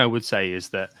only thing I would say is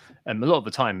that a lot of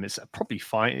the time it's probably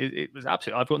fine. It was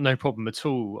absolutely, I've got no problem at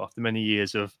all after many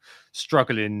years of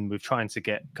struggling with trying to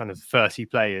get kind of 30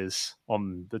 players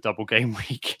on the double game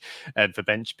week for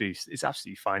bench boost. It's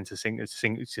absolutely fine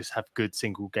to just have good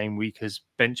single game week as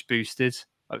bench boosted.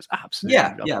 I was absolutely, yeah,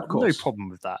 I've of got course. no problem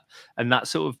with that. And that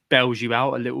sort of bails you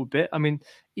out a little bit. I mean,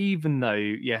 even though,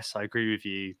 yes, I agree with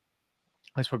you,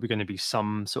 there's probably going to be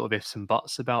some sort of ifs and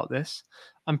buts about this.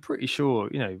 I'm pretty sure,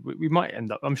 we might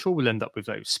end up, I'm sure we'll end up with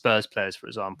like Spurs players, for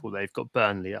example. They've got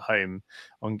Burnley at home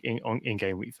in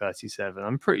game week 37.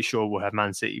 I'm pretty sure we'll have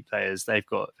Man City players. They've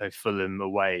got Fulham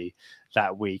away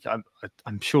that week.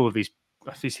 I'm sure these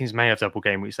teams may have double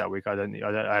game weeks that week. I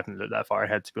haven't looked that far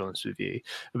ahead, to be honest with you.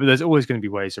 But there's always going to be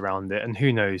ways around it, and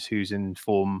who knows who's in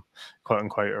form, quote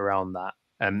unquote, around that.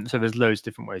 So there's loads of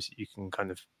different ways that you can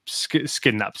kind of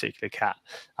skin that particular cat.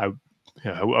 I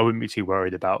wouldn't be too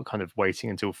worried about kind of waiting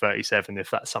until 37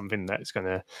 if that's something that's going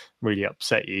to really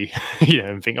upset you,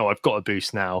 and think, oh, I've got a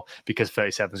boost now because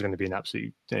 37 is going to be an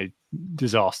absolute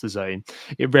disaster zone.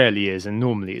 It rarely is, and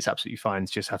normally it's absolutely fine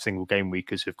to just have single game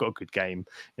weekers who've got a good game.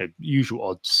 Usual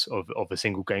odds of a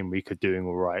single game week are doing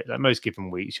all right. Like most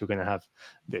given weeks, you're going to have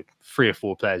 3 or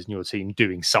 4 players in your team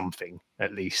doing something,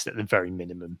 at least at the very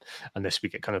minimum, unless we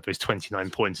get kind of those 29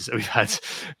 pointers that we've had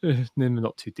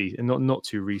not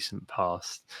too recent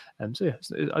past. So yeah,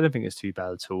 I don't think it's too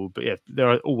bad at all. But yeah, there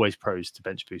are always pros to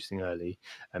bench boosting early.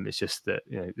 It's just that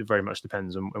it very much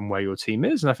depends on where your team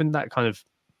is, and I think that kind of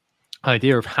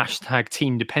idea of hashtag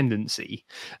team dependency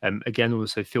again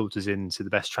also filters into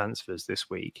the best transfers this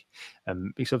week,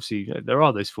 because obviously there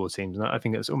are those 4 teams, and I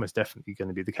think it's almost definitely going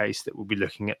to be the case that we'll be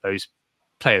looking at those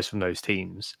players from those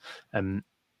teams. I don't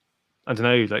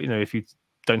know, if you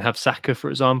don't have Saka,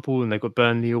 for example, and they've got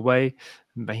Burnley away,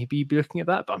 maybe you'd be looking at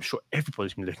that. But I'm sure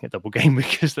everybody's been looking at double game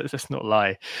because let's not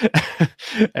lie.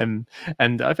 And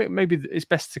I think maybe it's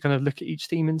best to kind of look at each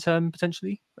team in turn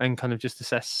potentially, and kind of just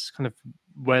assess kind of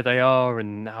where they are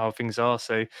and how things are.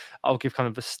 So I'll give kind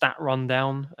of a stat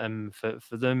rundown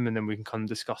for them, and then we can kind of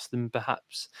discuss them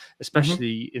perhaps,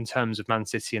 especially in terms of Man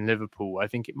City and Liverpool. I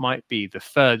think it might be the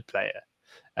third player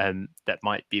that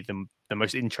might be the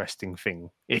most interesting thing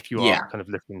if you are kind of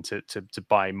looking to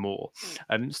buy more.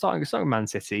 Starting with Man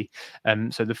City,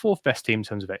 so the 4th best team in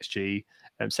terms of XG,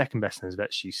 2nd best in terms of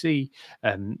XGC.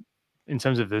 In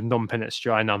terms of the non-penalty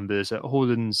SGI numbers,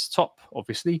 Haaland's top,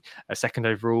 obviously, 2nd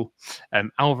overall.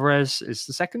 Alvarez is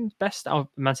the 2nd best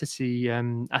Man City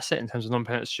asset in terms of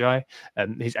non-penalty SGI.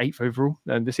 He's 8th overall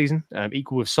this season,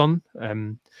 equal with Son,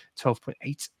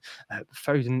 12.8.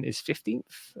 Foden is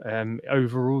 15th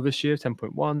overall this year,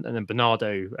 10.1, and then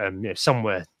Bernardo,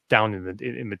 somewhere down in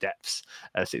the depths,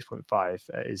 6.5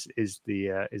 is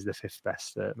the 5th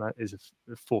best, is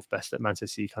the 4th best at Man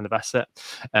City kind of asset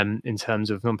in terms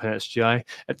of non-penalty SGI.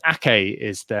 And Ake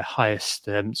is their highest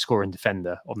scoring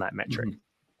defender on that metric. Mm-hmm.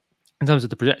 In terms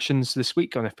of the projections this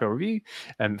week on FPL Review,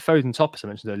 Foden top, as I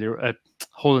mentioned earlier,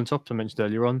 Haaland top, as I mentioned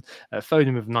earlier on,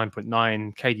 Foden with 9.9,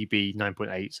 KDB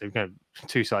 9.8, so kind of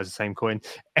 2 sides of the same coin.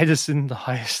 Ederson, the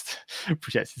highest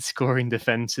projected scoring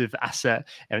defensive asset,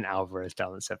 and Alvarez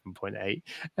down at 7.8.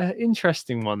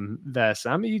 Interesting one there,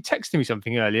 Sam. You texted me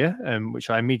something earlier,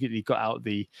 which I immediately got out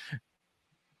the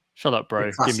shut up, bro.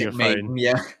 Give me your phone.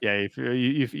 Yeah,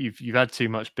 you've had too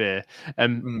much beer.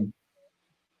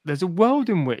 There's a world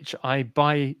in which I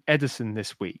buy Ederson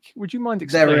this week. Would you mind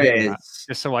explaining that,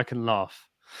 just so I can laugh?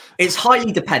 It's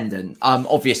highly dependent.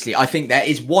 Obviously, I think there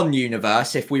is one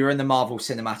universe. If we were in the Marvel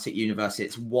Cinematic Universe,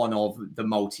 it's one of the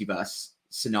multiverse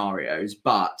scenarios.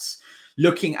 But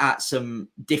looking at some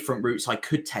different routes I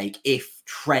could take if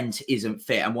Trent isn't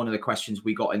fit, and one of the questions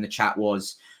we got in the chat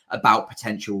was about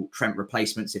potential Trent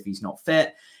replacements if he's not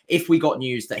fit. If we got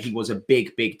news that he was a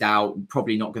big doubt,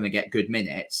 probably not going to get good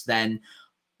minutes, then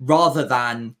rather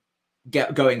than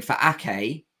going for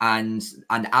Ake and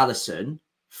Alisson,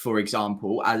 for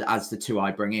example, as the 2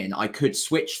 I bring in, I could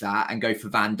switch that and go for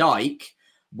Van Dijk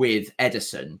with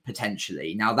Ederson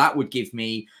potentially. Now that would give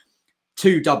me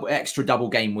 2 extra double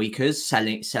game weekers,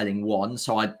 selling 1,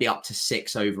 so I'd be up to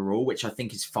 6 overall, which I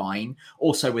think is fine.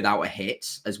 Also without a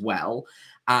hit as well,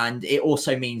 and it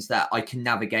also means that I can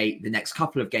navigate the next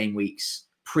couple of game weeks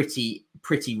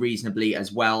pretty reasonably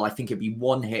as well. I think it'd be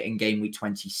 1 hit in game week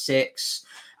 26.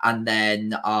 And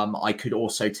then I could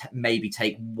also maybe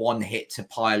take 1 hit to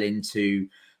pile into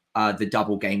the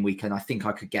double game week. And I think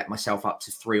I could get myself up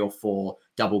to 3 or 4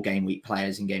 double game week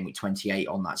players in game week 28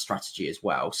 on that strategy as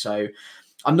well. So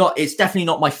it's definitely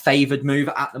not my favored move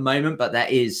at the moment, but there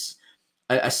is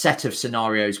a set of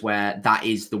scenarios where that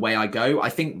is the way I go. I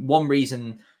think one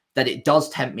reason that it does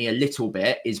tempt me a little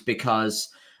bit is because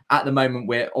at the moment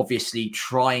we're obviously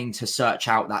trying to search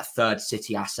out that third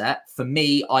City asset. For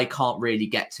me, I can't really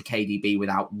get to KDB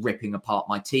without ripping apart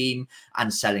my team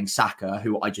and selling Saka,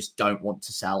 who I just don't want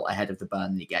to sell ahead of the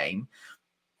Burnley game.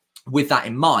 With that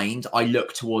in mind, I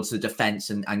look towards the defence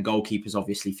and goalkeepers,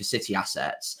 obviously, for City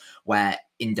assets, where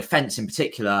in defence in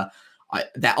particular,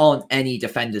 there aren't any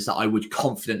defenders that I would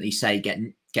confidently say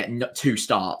get 2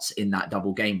 starts in that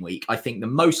double game week. I think the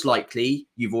most likely,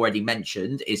 you've already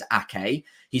mentioned, is Ake.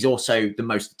 He's also the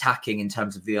most attacking in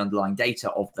terms of the underlying data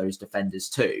of those defenders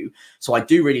too. So I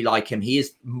do really like him. He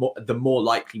is the more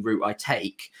likely route I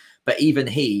take. But even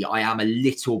I am a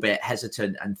little bit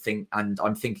hesitant and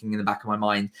I'm thinking in the back of my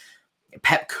mind,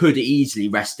 Pep could easily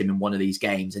rest him in one of these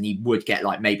games and he would get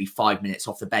like maybe 5 minutes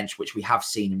off the bench, which we have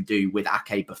seen him do with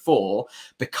Ake before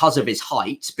because of his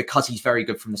height, because he's very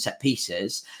good from the set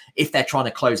pieces. If they're trying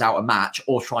to close out a match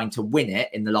or trying to win it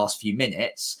in the last few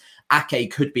minutes,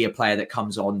 Ake could be a player that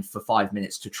comes on for 5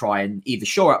 minutes to try and either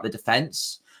shore up the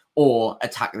defense or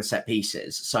attack the set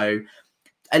pieces. So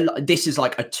this is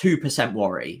like a 2%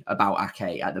 worry about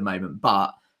Ake at the moment,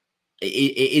 but it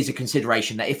is a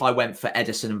consideration that if I went for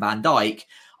Ederson and Van Dijk,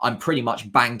 I'm pretty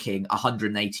much banking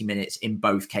 180 minutes in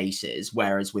both cases.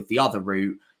 Whereas with the other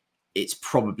route, it's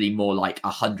probably more like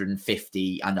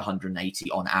 150 and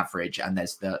 180 on average. And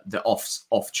there's the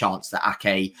off chance that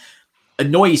Ake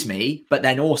annoys me, but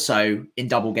then also in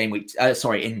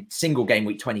in single game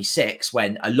week 26,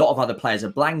 when a lot of other players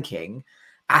are blanking,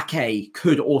 Ake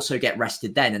could also get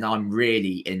rested then. And I'm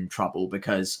really in trouble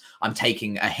because I'm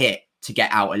taking a hit to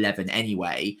get out 11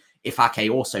 anyway. If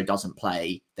Ake also doesn't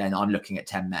play, then I'm looking at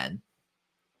 10 men.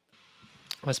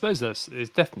 I suppose that's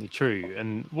definitely true.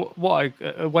 And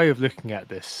a way of looking at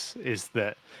this is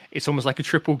that it's almost like a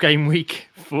triple game week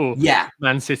for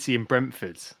Man City and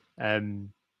Brentford.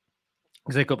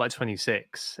 Because they've got like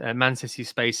 26. Man City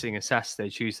spacing a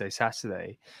Saturday, Tuesday,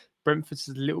 Saturday. Brentford's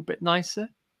a little bit nicer,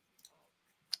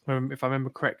 if I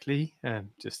remember correctly.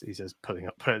 Just he says putting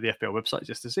up the FPL website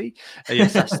just to see.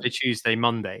 Saturday, Tuesday,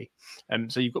 Monday.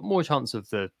 So you've got more chance of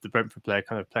the Brentford player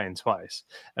kind of playing twice.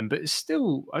 But it's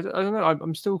still, I don't know.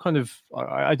 I'm still kind of,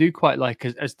 I do quite like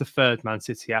as the third Man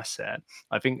City asset.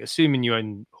 I think assuming you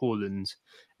own Haaland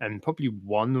and probably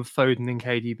one of Foden and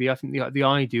KDB, I think the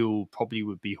ideal probably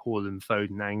would be Haaland,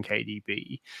 Foden, and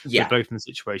KDB. Yeah, we're both in a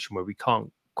situation where we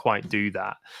can't quite do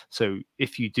that. So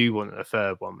if you do want a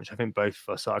third one, which I think both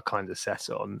of us are kind of set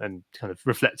on, and kind of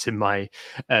reflecting my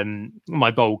my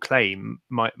bold claim,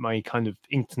 my kind of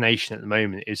inclination at the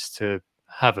moment is to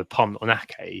have a punt on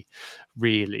Ake,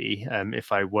 really,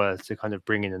 if I were to kind of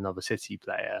bring in another City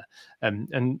player.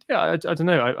 And yeah, I don't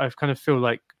know, I kind of feel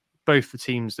like both the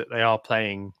teams that they are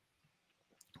playing,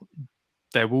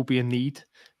 there will be a need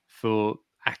for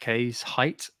Ake's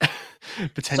height.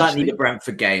 Potentially. Certainly the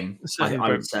Brentford game,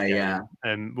 I would say, yeah.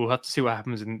 We'll have to see what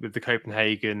happens with the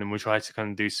Copenhagen, and we'll try to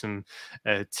kind of do some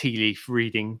tea leaf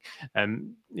reading.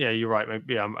 Yeah, you're right.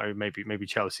 Maybe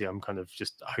Chelsea. I'm kind of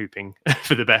just hoping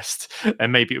for the best,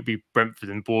 and maybe it'll be Brentford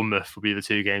and Bournemouth will be the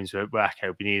 2 games where Ake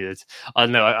will be needed. I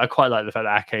don't know. I quite like the fact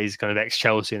that Ake is kind of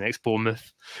ex-Chelsea and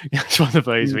ex-Bournemouth. It's one of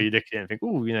those where you look at it and think,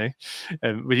 oh,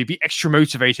 will he be extra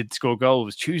motivated to score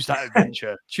goals? Choose that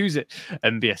adventure. Choose it.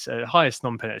 And yes, highest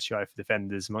non-penalty for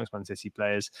defenders amongst Man City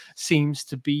players seems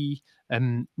to be,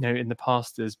 in the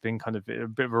past there's been kind of a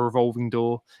bit of a revolving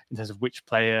door in terms of which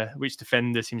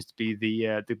defender seems to be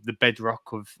the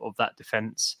bedrock of that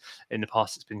defence. In the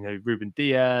past, it's been Ruben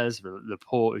Diaz,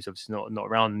 Laporte, who's obviously not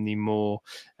around anymore,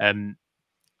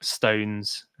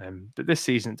 Stones, but this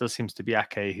season it does seem to be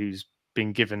Ake who's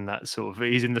been given that sort of,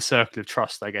 he's in the circle of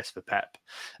trust, I guess, for Pep.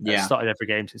 Started every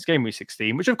game since game week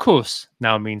 16, which of course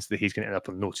now means that he's going to end up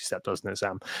on the naughty step, doesn't it,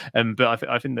 Sam? But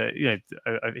I think that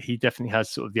he definitely has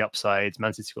sort of the upside.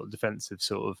 Man City's got the defensive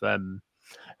sort of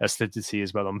solidity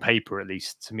as well on paper, at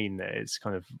least, to mean that it's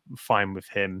kind of fine with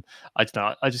him. I don't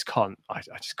know. I just can't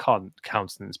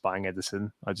countenance buying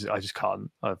Ederson. I just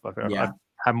can't. I've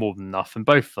had more than enough, and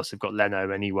both of us have got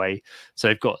Leno anyway, so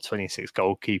they've got 26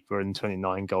 goalkeeper and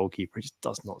 29 goalkeeper. It just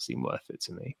does not seem worth it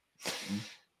to me.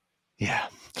 Yeah.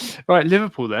 Right,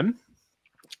 Liverpool then.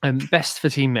 Best for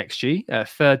Team XG,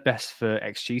 third best for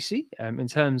XGC. In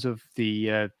terms of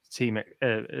the team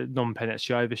non-pen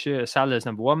XGI this year, Salah is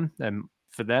number one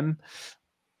for them,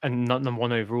 and not number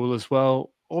one overall as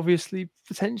well. Obviously,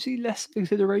 potentially less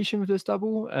consideration for this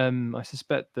double. I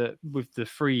suspect that with the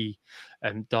three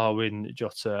Darwin,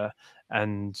 Jota,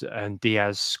 and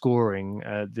Diaz scoring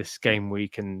this game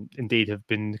week, and indeed have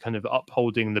been kind of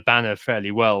upholding the banner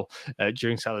fairly well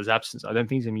during Salah's absence, I don't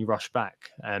think he's going to be rushed back.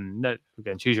 No,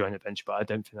 again, choose your own adventure, but I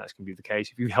don't think that's going to be the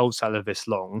case. If you held Salah this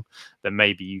long, then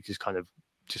maybe you just kind of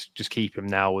just keep him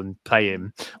now and play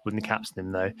him. Wouldn't captain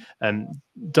him though.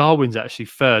 Darwin's actually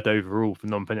third overall for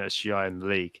non-pen SGI in the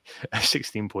league,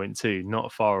 16.2,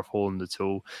 not far off Haaland at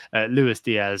all. Luis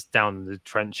Diaz down in the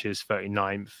trenches,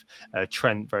 39th.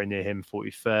 Trent very near him,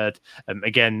 43rd.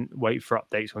 Again, wait for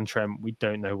updates on Trent. We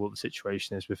don't know what the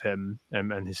situation is with him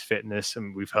and his fitness,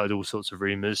 and we've heard all sorts of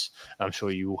rumours. I'm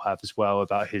sure you all have as well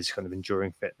about his kind of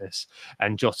enduring fitness.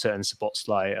 And Jota and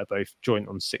Szoboszlai are both joint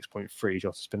on 6.3.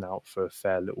 Jota's been out for a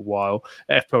fair little while.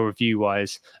 FPL review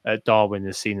wise, Darwin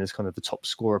is seen as kind of the top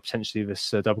scorer potentially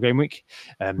this double game week,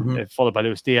 followed by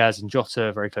Luis Diaz and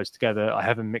Jota very close together. I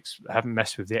haven't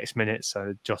messed with the X minutes,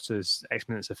 so Jota's X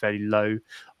minutes are fairly low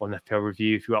on FPL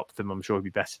review. If you up them, I'm sure he'll be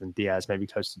better than Diaz, maybe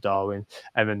close to Darwin.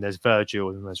 And then there's Virgil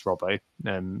and there's Robbo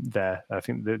there. I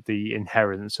think that the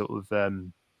inherent sort of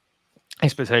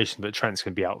expectation that Trent's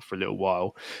going to be out for a little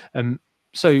while.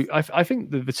 So I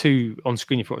think the two on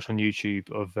screen you've watched on YouTube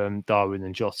of Darwin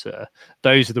and Jota,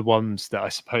 those are the ones that I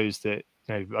suppose that,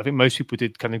 you know, I think most people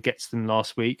did kind of get to them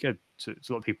last week. So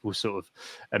a lot of people sort of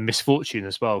a misfortune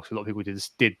as well, because a lot of people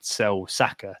did sell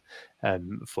Saka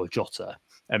for Jota.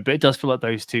 But it does feel like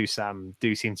those two, Sam,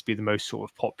 do seem to be the most sort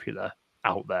of popular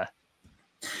out there.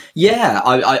 Yeah,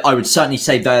 I would certainly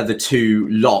say they're the two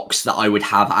locks that I would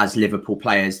have as Liverpool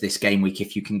players this game week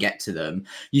if you can get to them.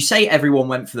 You say everyone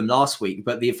went for them last week,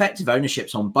 but the effective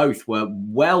ownerships on both were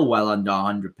well under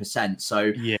 100%.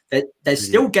 So yeah, there's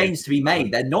still gains to be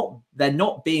made. They're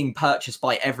not being purchased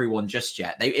by everyone just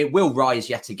yet. It will rise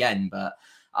yet again, but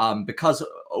because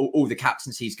all the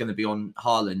captaincy is going to be on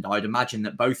Haaland, I'd imagine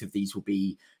that both of these will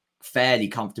be fairly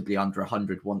comfortably under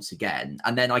 100 once again.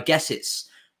 And then I guess it's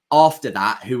after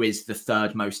that, who is the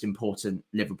third most important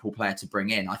Liverpool player to bring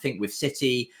in? I think with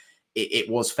City, it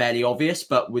was fairly obvious,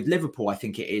 but with Liverpool, I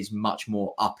think it is much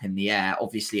more up in the air.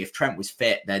 Obviously, if Trent was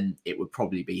fit, then it would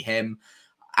probably be him.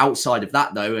 Outside of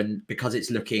that, though, and because it's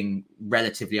looking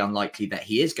relatively unlikely that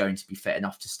he is going to be fit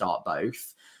enough to start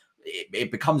both,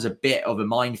 it becomes a bit of a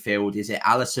minefield. Is it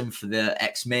Alisson for the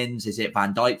X-Mins? Is it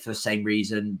Van Dijk for the same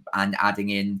reason and adding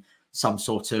in some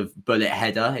sort of bullet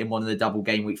header in one of the double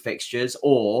game week fixtures?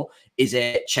 Or is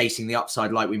it chasing the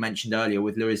upside like we mentioned earlier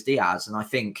with Luis Diaz? And I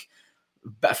think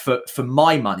for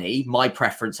my money, my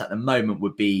preference at the moment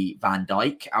would be Van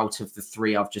Dijk out of the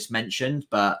three I've just mentioned.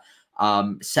 But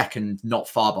second, not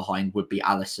far behind, would be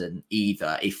Alisson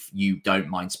either, if you don't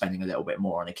mind spending a little bit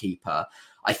more on a keeper.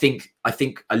 I think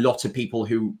a lot of people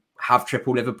who have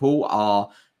triple Liverpool are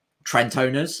Trent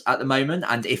owners at the moment,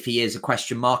 and if he is a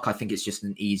question mark, I think it's just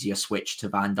an easier switch to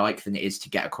Van Dijk than it is to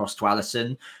get across to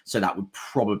Alisson. So that would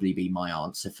probably be my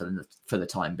answer for the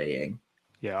time being.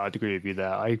 Yeah, I'd agree with you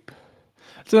there. I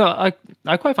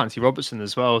quite fancy Robertson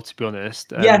as well, to be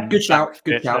honest. Yeah, good shout.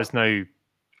 Good shout. There's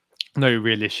no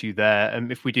real issue there.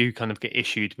 If we do kind of get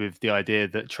issued with the idea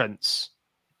that Trent's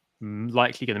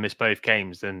likely going to miss both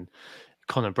games, then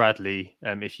Connor Bradley,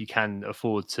 if you can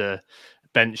afford to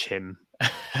bench him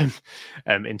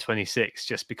in 26,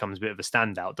 just becomes a bit of a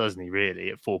standout, doesn't he, really,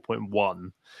 at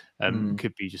 4.1?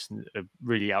 Could be just a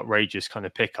really outrageous kind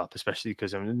of pickup, especially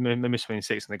because they missed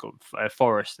 26 and they got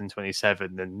Forest in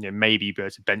 27, and maybe you'll be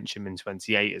able to bench him in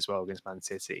 28 as well against Man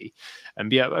City.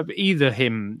 And yeah, either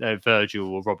him, Virgil,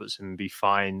 or Robertson would be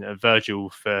fine. Virgil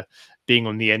for being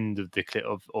on the end of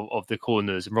the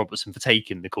corners, and Robertson for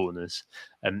taking the corners.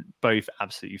 Both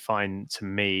absolutely fine to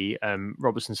me.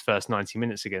 Robertson's first 90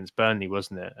 minutes against Burnley,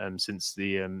 wasn't it? Since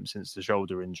the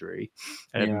shoulder injury.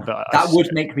 But that would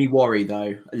make me worry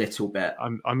though a little bit.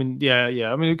 I mean,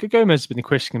 Gomez has been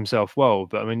acquitting himself well,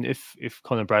 but I mean, if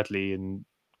Connor Bradley and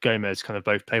Gomez kind of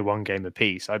both play one game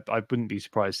apiece, I wouldn't be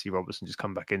surprised to see Robertson just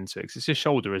come back into it, because it's his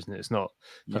shoulder, isn't it? It's not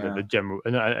kind of a general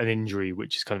an injury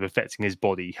which is kind of affecting his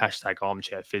body.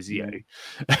 #armchair physio.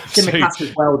 Simicast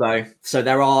as well, though. So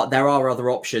there are other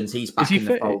options. He's back in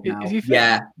the fold now. Is he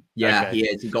fit? Yeah, okay. He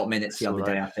is. He got minutes the other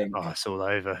day, I think. Oh, it's all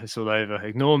over. It's all over.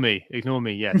 Ignore me.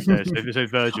 Yeah. So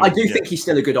Virgil. I do think he's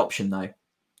still a good option, though.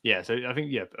 Yeah, so I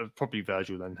think probably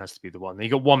Virgil then has to be the one. He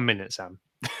got 1 minute, Sam.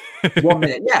 1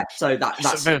 minute. Yeah. So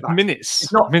that's minutes.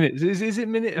 It's not minutes. Is it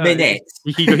minute? minutes.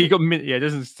 He got minute. Yeah, it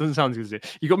doesn't sound as good.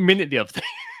 You got minute the other day.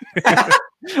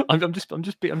 I'm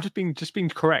just being correct. I'm just being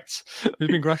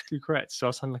graphically correct. So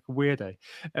I sound like a weirdo.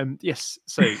 Yes.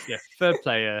 So yeah, third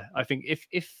player. I think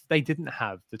if they didn't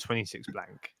have the 26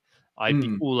 blank, I'd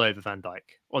be all over Van Dijk.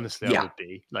 Honestly, I would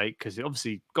be because it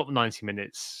obviously got the 90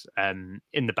 minutes in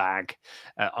the bag.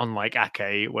 Unlike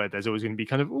Ake, where there's always going to be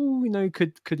kind of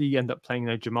could he end up playing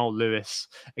Jamal Lewis,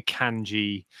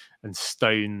 Akanji, and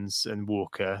Stones and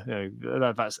Walker?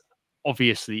 That's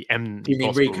obviously eminently You mean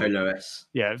possible. Rico Lewis?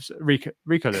 Yeah,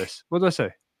 Rico Lewis. What did I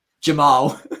say?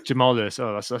 Jamal Lewis.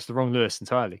 Oh, that's the wrong Lewis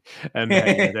entirely.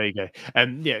 Hey, there you go.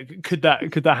 Yeah, could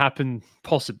that happen?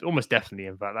 Possibly, almost definitely.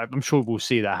 In fact, I'm sure we'll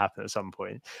see that happen at some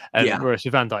point. Whereas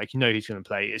with Van Dijk, he's going to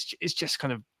play. It's just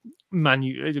kind of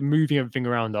moving everything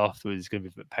around afterwards is going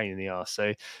to be a pain in the ass.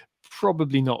 So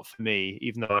probably not for me,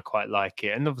 even though I quite like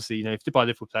it. And obviously, if you buy a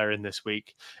Liverpool player in this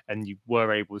week and you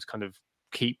were able to kind of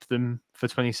keep them for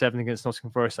 27 against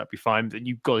Nottingham Forest, that'd be fine. But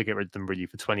you've got to get rid of them really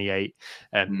for 28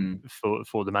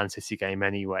 for the Man City game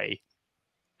anyway,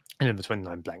 and then the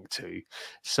 29 blank too.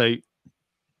 So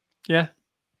yeah,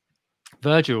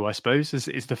 Virgil, I suppose,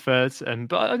 is the third.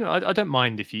 But I don't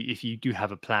mind if you do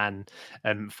have a plan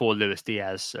for Luis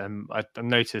Diaz. I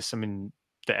noticed,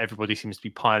 that everybody seems to be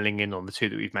piling in on the two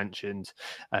that we've mentioned.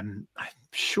 I'm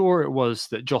sure it was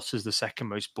that Jota's the second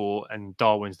most bought and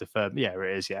Darwin's the third. Yeah,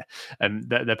 it is. Yeah,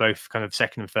 they're both kind of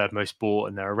second and third most bought,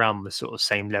 and they're around the sort of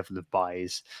same level of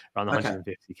buys, around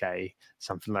 150k,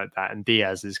 something like that. And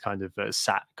Diaz is kind of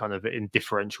sat kind of in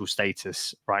differential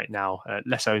status right now,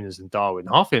 less owners than Darwin,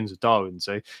 half the owners of Darwin.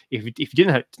 So if you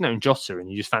didn't own Jota and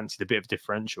you just fancied a bit of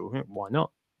differential, why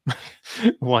not?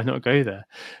 Why not go there?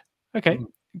 Okay.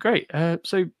 Great.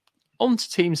 So on to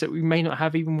teams that we may not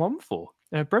have even one for.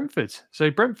 Brentford.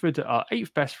 So Brentford are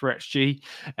 8th best for XG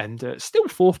and still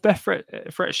 4th best for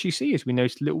XGC, as we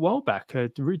noticed a little while back.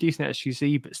 Really decent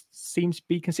XGC, but seems to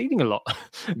be conceding a lot,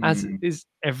 as is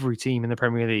every team in the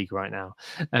Premier League right now.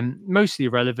 Mostly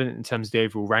irrelevant in terms of the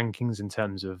overall rankings, in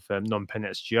terms of non-pen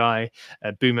XGI.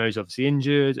 Bumo's obviously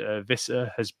injured.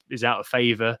 Visser is out of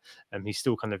favour, and he's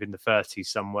still kind of in the 30s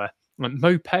somewhere.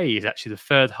 Mopay is actually the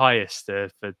third highest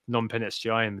for non-pen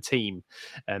XGI in the team.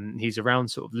 He's around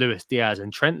sort of Luis Diaz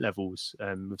and Trent levels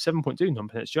with 7.2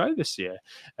 non-pen XGI this year.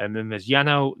 And then there's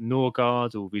Janel,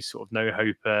 Norgard, all these sort of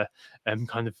no-hoper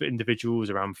kind of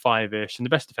individuals around 5-ish. And the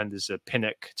best defenders are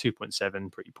Pinnock,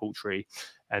 2.7, pretty paltry.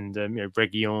 And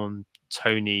Reguilon,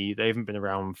 Tony, they haven't been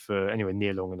around for anywhere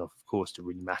near long enough, of course, to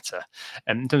really matter.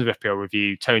 In terms of FPL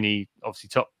review, Tony obviously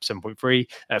top 7.3,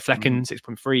 Flecken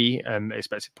 6.3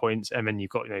 expected points, and then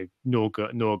you've got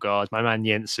Norgard, my man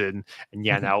Jensen, and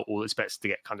Janel all expected to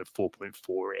get kind of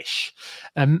 4.4-ish.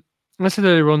 I said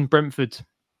earlier on, Brentford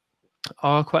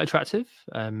are quite attractive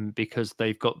because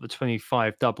they've got the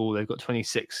 25 double, they've got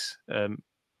 26.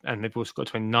 And they've also got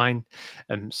 29,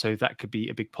 so that could be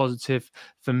a big positive.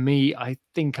 For me, I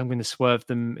think I'm going to swerve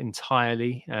them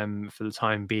entirely for the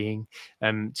time being.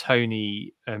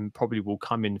 Tony probably will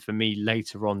come in for me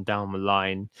later on down the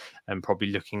line, and probably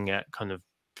looking at kind of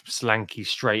Slanky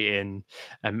straight in,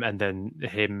 and then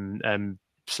him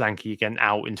Slanky again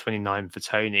out in 29 for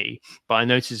Tony. But I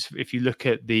noticed if you look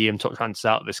at the top transfers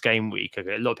out this game week, a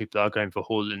lot of people are going for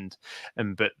Haaland,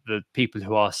 but the people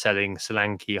who are selling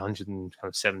Solanke,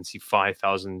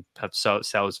 175,000 have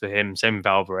sales for him. Same with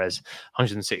Alvarez,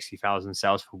 160,000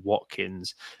 sales for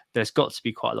Watkins. There's got to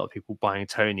be quite a lot of people buying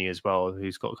Tony as well,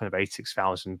 who's got kind of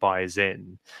 86,000 buys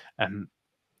in.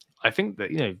 I think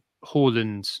that,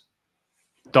 Haaland,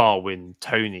 Darwin,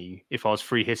 Tony, if I was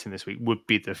free hitting this week, would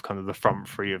be the kind of the front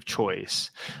three of choice.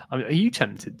 Are you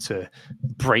tempted to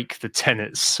break the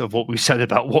tenets of what we said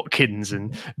about Watkins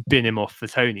and bin him off for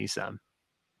Tony, Sam?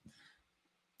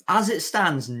 As it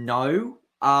stands, no.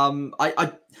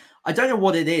 I don't know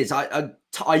what it is. I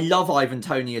love Ivan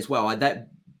Toney as well.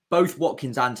 Both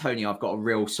Watkins and Tony I've got a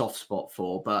real soft spot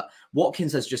for, but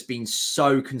Watkins has just been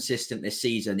so consistent this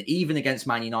season. Even against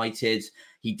Man United,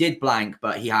 he did blank,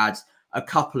 but he had a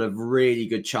couple of really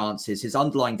good chances. His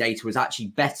underlying data was actually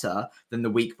better than the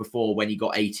week before when he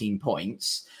got 18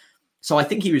 points. So I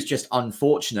think he was just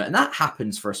unfortunate. And that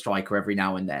happens for a striker every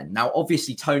now and then. Now,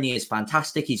 obviously, Tony is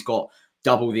fantastic. He's got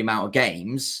double the amount of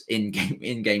games in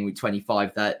game week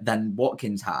 25 than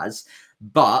Watkins has.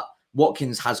 But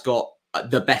Watkins has got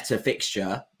the better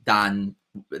fixture than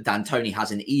Tony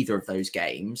has in either of those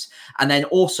games, and then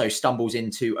also stumbles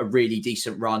into a really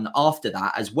decent run after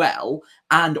that as well,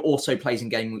 and also plays in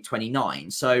game week 29.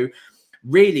 So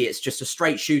really it's just a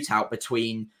straight shootout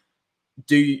between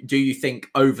do you think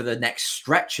over the next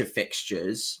stretch of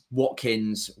fixtures,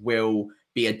 Watkins will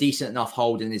be a decent enough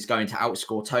hold and is going to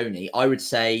outscore Tony? I would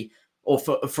say, or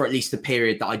for at least the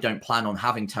period that I don't plan on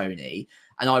having Tony.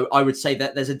 And I would say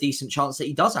that there's a decent chance that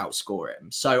he does outscore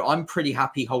him. So I'm pretty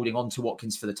happy holding on to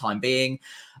Watkins for the time being,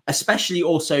 especially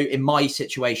also in my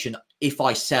situation. If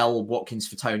I sell Watkins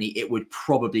for Tony, it would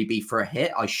probably be for a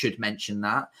hit. I should mention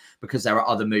that because there are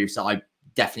other moves that I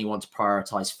definitely want to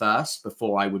prioritize first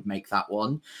before I would make that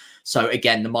one. So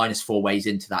again, the -4 weighs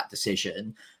into that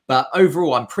decision. But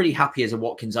overall, I'm pretty happy as a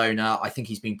Watkins owner. I think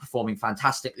he's been performing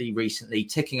fantastically recently,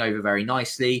 ticking over very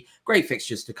nicely. Great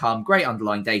fixtures to come, great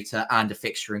underlying data, and a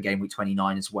fixture in Game Week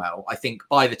 29 as well. I think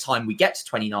by the time we get to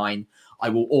 29, I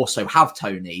will also have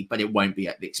Tony, but it won't be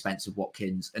at the expense of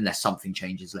Watkins unless something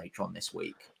changes later on this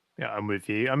week. Yeah, I'm with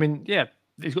you. I mean, yeah,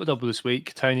 he's got a double this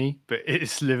week, Tony, but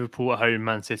it's Liverpool at home,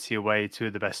 Man City away, two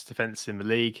of the best defences in the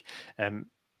league.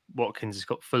 Watkins has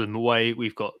got Fulham away.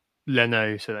 We've got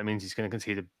Leno, so that means he's going to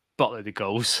concede a buttload of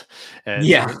goals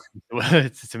to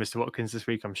Mr. Watkins this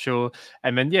week, I'm sure.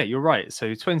 And then, yeah, you're right.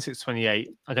 So 26-28,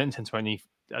 I don't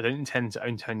intend to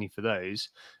own Tony for those.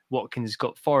 Watkins has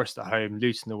got Forest at home,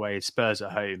 Luton away, Spurs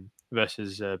at home,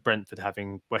 versus Brentford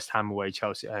having West Ham away,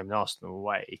 Chelsea at home, and Arsenal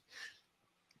away.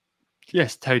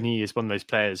 Yes, Tony is one of those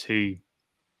players who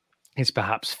is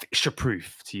perhaps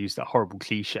fixture-proof, to use that horrible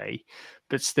cliche,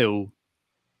 but still,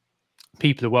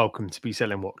 people are welcome to be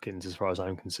selling Watkins as far as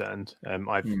I'm concerned.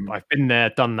 I've been there,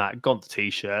 done that, got the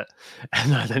T-shirt,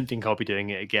 and I don't think I'll be doing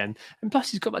it again. And plus,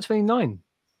 he's got about 29,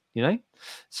 you know?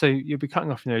 So you'll be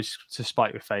cutting off your nose to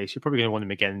spite your face. You're probably going to want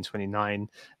him again in 29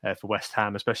 for West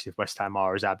Ham, especially if West Ham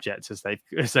are as abject as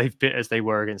they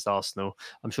were against Arsenal.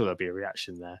 I'm sure there'll be a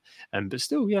reaction there. But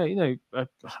still, yeah,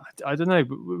 I don't know.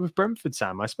 But with Brentford,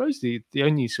 Sam, I suppose the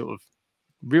only sort of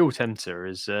real tempter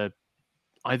is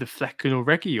either Flecken or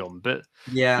Reguilon, but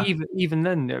yeah, even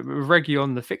then,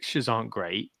 Reguilon, the fixtures aren't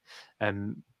great.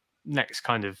 Next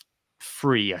kind of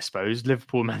 3, I suppose,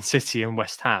 Liverpool, Man City, and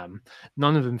West Ham.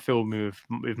 None of them fill me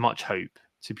with much hope,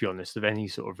 to be honest, of any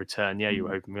sort of return. Yeah, you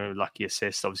were hoping a lucky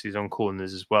assist. Obviously, he's on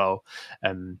corners as well,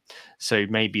 so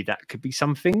maybe that could be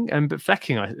something. But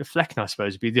Flecken, I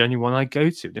suppose, would be the only one I'd go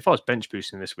to. And if I was bench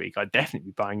boosting this week, I'd definitely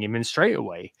be buying him in straight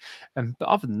away. But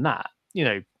other than that,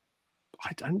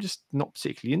 I'm just not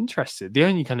particularly interested. The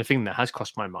only kind of thing that has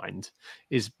crossed my mind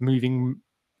is moving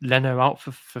Leno out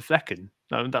for Flecken.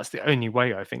 That's the only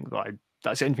way I think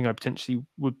that's the only thing I potentially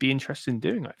would be interested in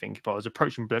doing, I think, if I was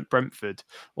approaching Brentford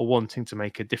or wanting to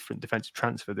make a different defensive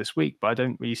transfer this week. But I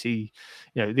don't really see,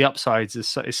 the upsides is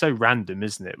so random,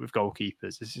 isn't it, with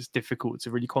goalkeepers? It's just difficult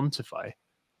to really quantify.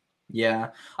 Yeah,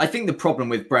 I think the problem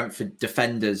with Brentford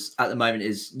defenders at the moment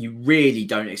is you really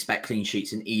don't expect clean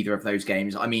sheets in either of those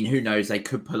games. I mean, who knows? They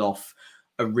could pull off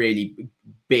a really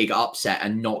big upset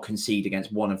and not concede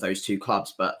against one of those two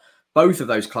clubs. But both of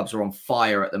those clubs are on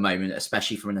fire at the moment,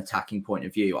 especially from an attacking point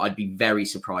of view. I'd be very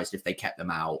surprised if they kept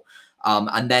them out.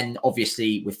 And then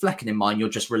obviously with Flecken in mind, you're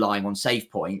just relying on save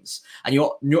points, and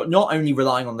you're not only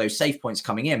relying on those save points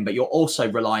coming in, but you're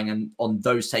also relying on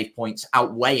those save points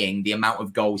outweighing the amount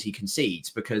of goals he concedes,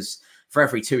 because for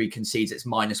every 2 he concedes, it's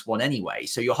 -1 anyway.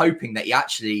 So you're hoping that he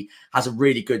actually has a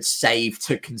really good save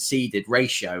to conceded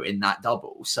ratio in that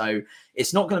double. So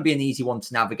it's not going to be an easy one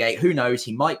to navigate. Who knows?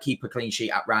 He might keep a clean sheet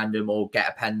at random or get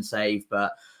a pen save,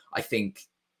 but I think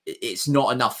it's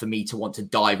not enough for me to want to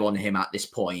dive on him at this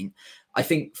point. I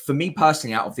think for me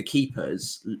personally, out of the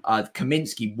keepers,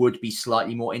 Kaminsky would be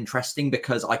slightly more interesting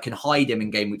because I can hide him in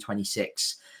Game Week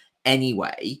 26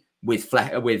 anyway with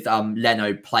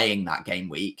Leno playing that game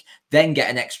week, then get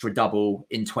an extra double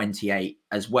in 28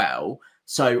 as well.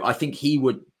 So I think he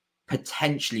would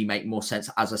potentially make more sense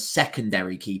as a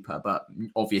secondary keeper, but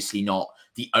obviously not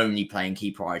the only playing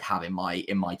keeper I'd have in my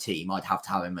team. I'd have to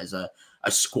have him as a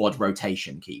squad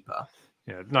rotation keeper.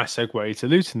 Yeah, nice segue to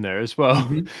Luton there as well.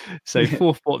 Mm-hmm. So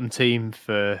fourth bottom team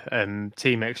for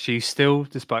Team XG still,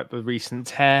 despite the recent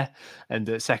tear,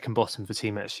 and second bottom for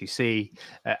Team XGC.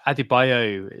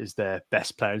 Adebayo is their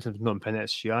best player in terms of non-pen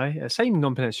XGI. Same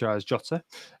non-pen XGI as Jota,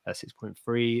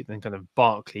 6.3. Then kind of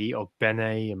Barkley or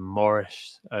Bene and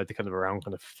Morris, they're kind of around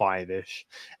kind of 5-ish.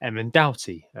 And then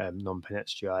Doughty, non-pen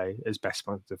XGI, as best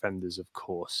among the defenders, of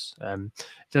course. In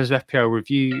terms of FPL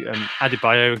review,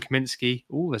 Adebayo and Kaminsky.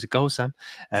 Oh, there's a goal, Sam.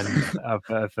 Are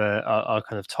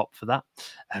kind of top for that.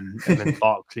 And then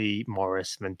Barkley,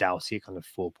 Morris, and then Doughty kind of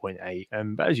 4.8.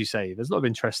 But as you say, there's a lot of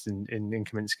interest in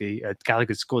Kaminsky.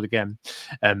 Gallagher scored again.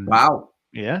 Wow.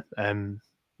 Yeah.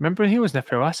 Remember when he was an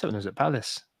FPL asset when he was at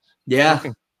Palace? Yeah.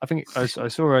 Shocking. I think I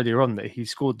saw earlier on that he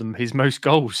scored them his most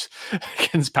goals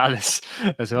against Palace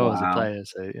as well as a player.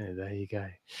 So there you go.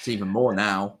 It's even more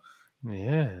now.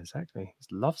 Yeah, exactly.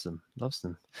 He loves them.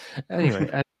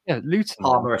 Anyway, Luton.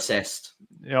 Palmer assist.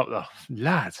 Oh,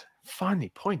 lad,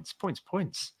 finally points.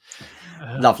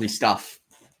 Lovely stuff.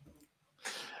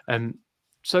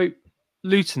 So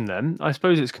Luton then, I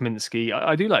suppose it's Kaminsky.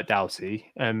 I do like Doughty.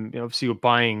 Obviously you're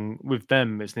buying with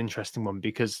them. It's an interesting one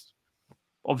because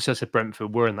obviously I said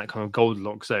Brentford were in that kind of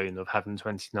Goldilocks zone of having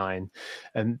 29.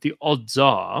 And the odds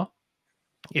are,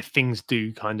 if things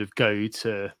do kind of go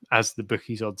to as the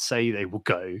bookies odds say they will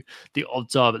go, the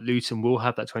odds are that Luton will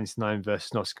have that 29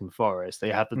 versus Nottingham Forest.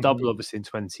 They have the double obviously in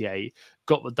 28,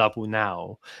 got the double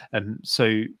now.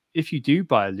 So if you do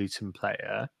buy a Luton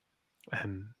player,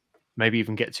 maybe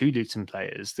even get 2 Luton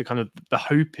players, the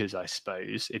hope is, I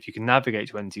suppose, if you can navigate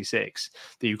 26,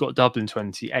 that you've got double in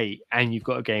 28 and you've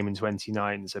got a game in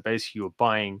 29. So basically you're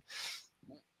buying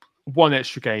 1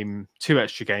 extra game, 2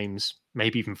 extra games,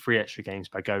 maybe even 3 extra games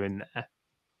by going there.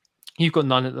 You've got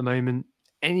none at the moment.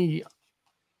 Any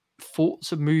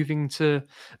thoughts of moving to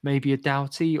maybe a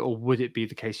Doughty, or would it be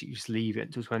the case that you just leave it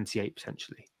until 28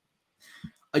 potentially?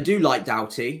 I do like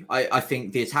Doughty. I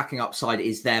think the attacking upside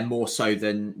is there more so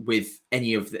than with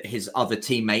any of his other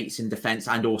teammates in defence,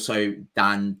 and also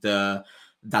than the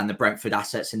Brentford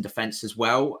assets in defence as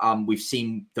well. We've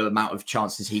seen the amount of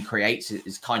chances he creates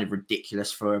is kind of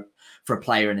ridiculous for a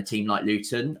player in a team like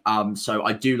Luton. So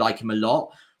I do like him a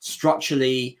lot.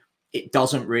 Structurally, it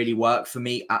doesn't really work for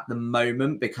me at the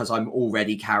moment because I'm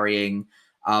already carrying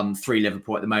 3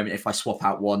 Liverpool at the moment. If I swap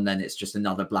out 1, then it's just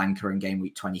another blanker in game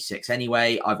week 26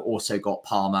 anyway. I've also got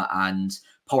Palmer and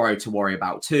Porro to worry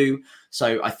about too.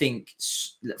 So I think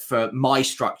for my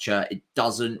structure, it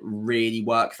doesn't really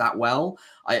work that well.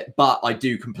 But I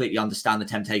do completely understand the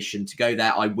temptation to go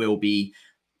there. I will be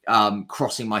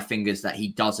crossing my fingers that he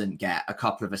doesn't get a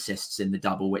couple of assists in the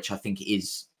double, which I think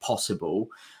is possible.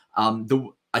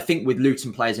 I think with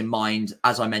Luton players in mind,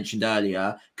 as I mentioned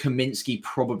earlier, Kaminsky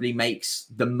probably makes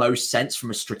the most sense from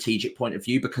a strategic point of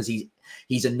view because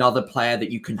he's another player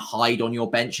that you can hide on your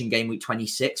bench in game week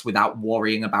 26 without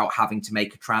worrying about having to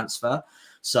make a transfer.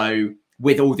 So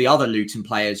with all the other Luton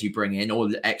players you bring in, or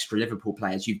the extra Liverpool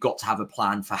players, you've got to have a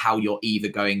plan for how you're either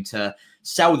going to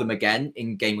sell them again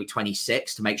in game week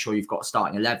 26 to make sure you've got a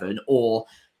starting 11, or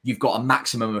you've got a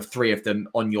maximum of 3 of them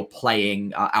on your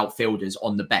playing outfielders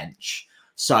on the bench.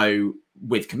 So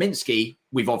with Kaminsky,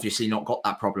 we've obviously not got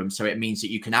that problem. So it means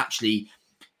that you can actually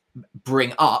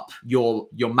bring up your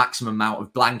maximum amount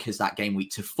of blankers that game week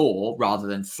to 4 rather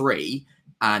than 3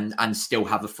 and still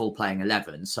have a full playing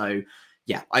 11. So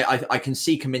yeah, I can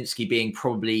see Kaminsky being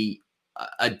probably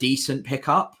a decent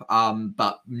pickup,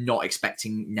 but not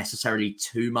expecting necessarily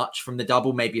too much from the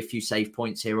double, maybe a few save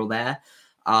points here or there.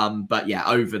 But yeah,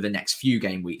 over the next few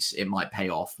game weeks, it might pay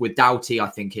off. With Doughty, I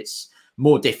think it's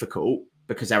more difficult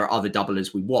because there are other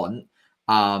doublers we want,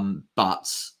 and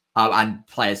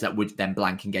players that would then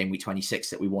blank in game week 26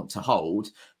 that we want to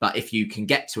hold. But if you can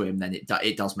get to him, then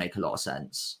it does make a lot of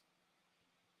sense.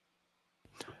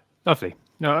 Lovely.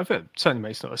 No, it certainly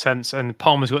makes a lot of sense. And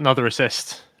Palmer's got another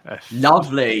assist.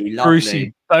 Lovely.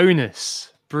 Brucey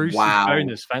bonus. Wow.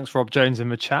 Bonus. Thanks, Rob Jones, in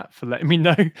the chat for letting me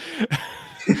know.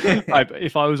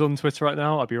 If I was on Twitter right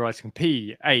now, I'd be writing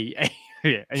PAA.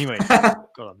 Yeah, anyway, God,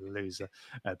 I'm a loser.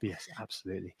 But yes,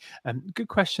 absolutely. Good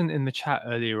question in the chat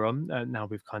earlier on. Now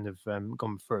we've kind of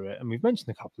gone through it, and we've mentioned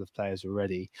a couple of players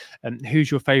already. Who's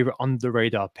your favourite under the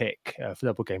radar pick for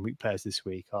double game week players this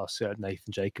week? Asked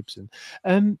Nathan Jacobson.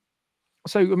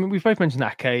 So, I mean, we've both mentioned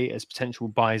Ake as potential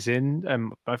buys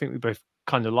in. I think we both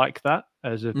kind of like that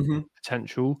as a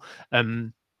potential. I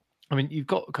mean, you've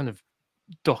got kind of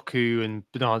Doku and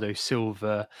Bernardo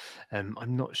Silva.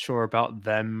 I'm not sure about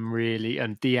them really.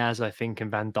 And Diaz, I think,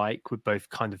 and Van Dijk would both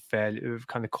kind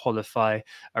of qualify.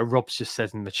 Rob's just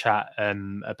said in the chat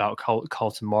about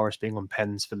Carlton Morris being on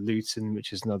pens for Luton,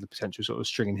 which is another potential sort of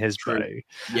string in his bow.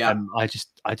 Yeah, I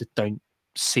just don't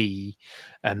see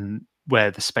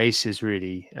where the space is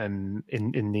really in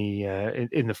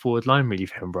the forward line really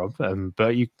for him, Rob.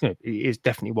 But it's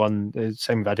definitely one.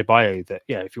 Same with Adebayo. That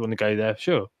if you want to go there,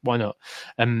 sure, why not?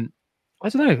 I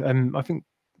don't know. I think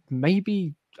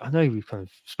maybe I know we've kind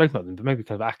of spoken about them, but maybe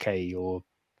kind of Ake or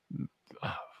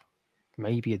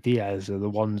maybe a Diaz are the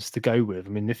ones to go with. I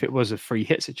mean, if it was a free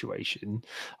hit situation,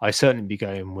 I'd certainly be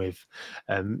going with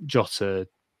Jota,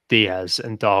 Diaz,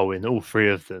 and Darwin, all 3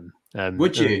 of them.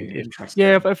 Would you?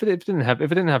 Yeah, but if it didn't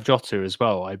have Jota as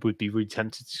well, I would be really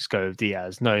tempted to just go with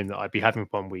Diaz, knowing that I'd be having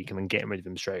 1 week and then getting rid of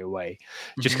him straight away.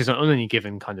 Just because on any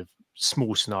given kind of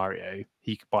small scenario,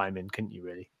 he could buy him in, couldn't you?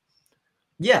 Really?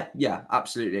 Yeah,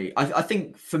 absolutely. I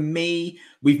think for me,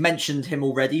 we've mentioned him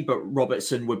already, but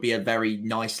Robertson would be a very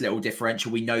nice little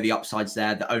differential. We know the upside's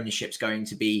there. The ownership's going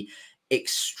to be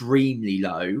extremely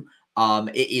low.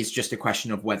 It is just a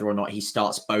question of whether or not he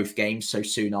starts both games so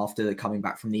soon after coming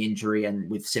back from the injury, and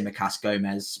with Simicast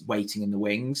Gomez waiting in the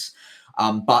wings.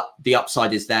 But the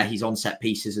upside is there. He's on set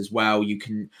pieces as well. You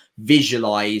can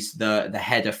visualize the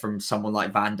header from someone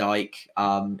like Van Dijk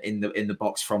in the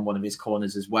box from one of his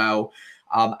corners as well.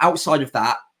 Outside of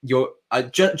that, you're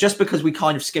just because we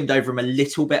kind of skimmed over him a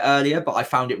little bit earlier, but I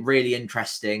found it really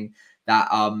interesting that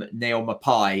Neil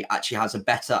Mapai actually has a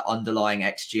better underlying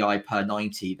XGI per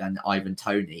 90 than Ivan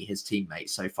Toney, his teammate,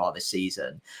 so far this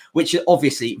season, which is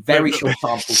obviously very short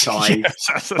sample size.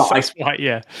 That's right,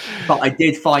 yeah. But I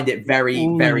did find it very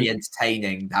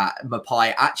entertaining that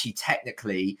Mapai actually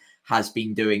technically has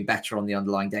been doing better on the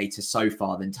underlying data so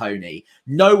far than Toney.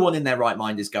 No one in their right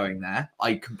mind is going there.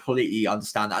 I completely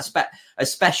understand that,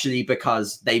 especially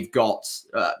because they've got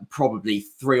probably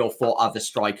 3 or 4 other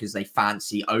strikers they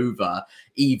fancy over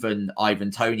even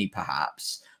Ivan Toney,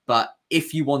 perhaps. But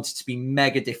if you wanted to be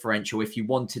mega differential, if you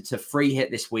wanted to free hit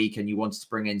this week and you wanted to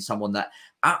bring in someone that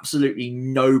absolutely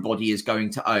nobody is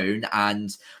going to own,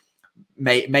 and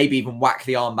maybe even whack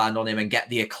the armband on him and get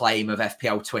the acclaim of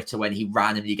FPL Twitter when he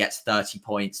randomly gets 30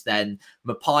 points, then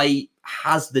Mapai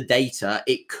has the data.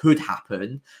 It could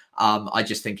happen. I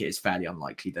just think it is fairly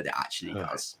unlikely that it actually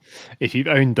does. If you've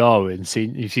owned Darwin,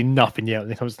 you've seen nothing yet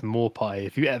when it comes to Mapai.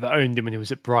 If you ever owned him when he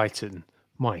was at Brighton,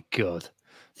 my God,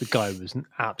 the guy was an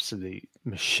absolute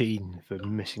machine for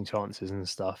missing chances and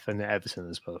stuff, and Everton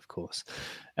as well, of course.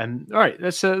 All right,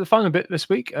 that's the final bit this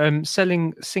week.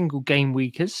 Selling single game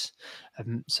weekers.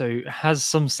 So has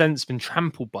some sense been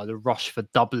trampled by the rush for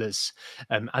doublers?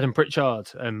 Adam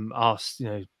Pritchard asked,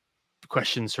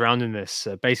 questions surrounding this.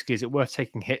 Basically, is it worth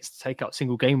taking hits to take out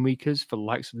single game weekers for the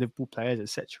likes of Liverpool players,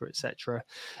 etc.?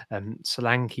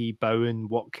 Solanke, Bowen,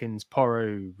 Watkins,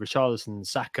 Porro, Richarlison,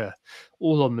 Saka,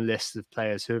 all on the list of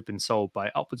players who have been sold by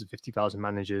upwards of 50,000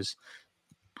 managers.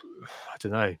 I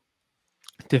don't know.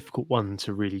 Difficult one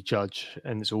to really judge,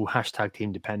 and it's all hashtag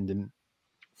team dependent.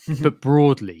 But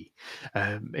broadly,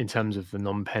 in terms of the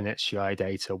non-pen XGI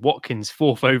data, Watkins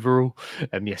 4th overall.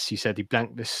 Yes, you said he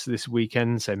blanked this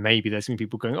weekend, so maybe there's some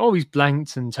people going, "Oh, he's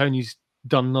blanked," and Tony's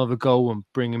done another goal and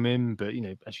bring him in. But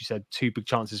as you said, 2 big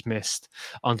chances missed.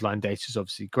 Underlying data is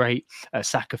obviously great.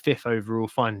 Saka 5th overall,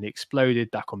 finally exploded,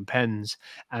 back on pens,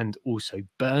 and also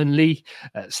Burnley.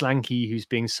 Slanky, who's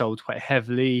being sold quite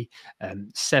heavily,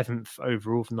 7th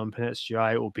overall for non-pen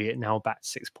XGI, albeit now back to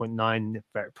 6.9.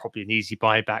 Probably an easy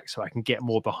buyback, so I can get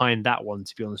more behind that one,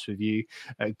 to be honest with you.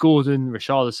 Gordon,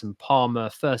 Richarlison, Palmer,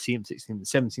 13th, 16th,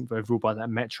 17th overall by that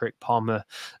metric. Palmer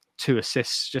 2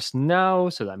 assists just now,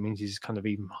 so that means he's kind of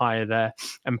even higher there.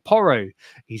 And Porro,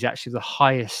 he's actually the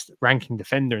highest ranking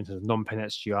defender in terms of non-pen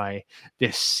XGI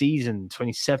this season,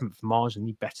 27th,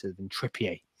 marginally better than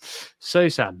Trippier. So,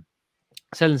 Sam,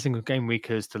 selling single game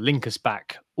weekers to link us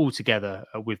back all together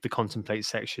with the contemplate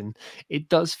section, it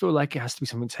does feel like it has to be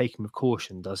something taken with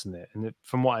caution, doesn't it? And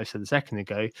from what I said a second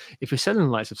ago, if you're selling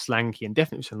the likes of Slanky and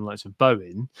definitely selling the likes of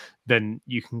Bowen, then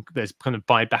there's kind of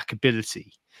buyback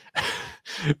ability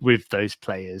with those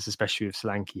players, especially with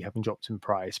Solanke having dropped in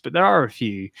price. But there are a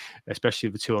few, especially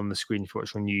the 2 on the screen if you're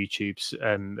watching on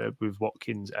YouTube, with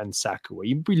Watkins and Saka, where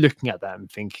you'd be looking at that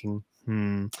and thinking,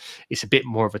 it's a bit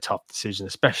more of a tough decision,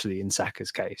 especially in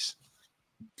Saka's case.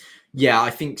 Yeah, I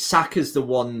think Saka's the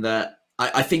one that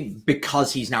I think,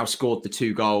 because he's now scored the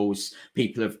 2 goals,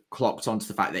 people have clocked onto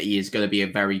the fact that he is going to be a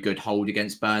very good hold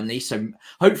against Burnley. So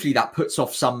hopefully that puts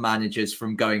off some managers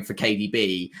from going for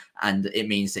KDB, and it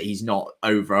means that he's not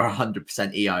over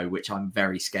 100% EO, which I'm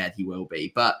very scared he will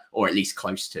be, or at least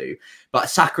close to.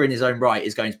 But Saka in his own right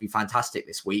is going to be fantastic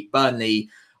this week. Burnley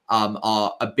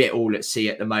are a bit all at sea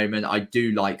at the moment. I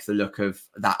do like the look of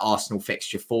that Arsenal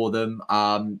fixture for them.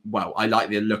 I like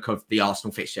the look of the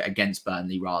Arsenal fixture against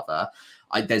Burnley, rather.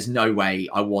 There's no way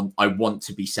I want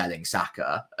to be selling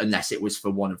Saka unless it was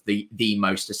for one of the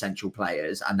most essential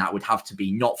players, and that would have to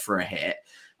be not for a hit.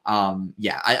 And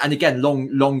again,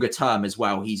 longer term as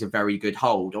well, he's a very good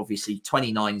hold. Obviously,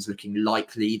 29 is looking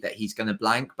likely that he's going to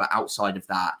blank, but outside of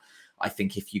that, I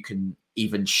think if you can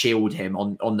even shield him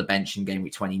on the bench in game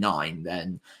week 29,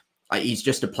 then he's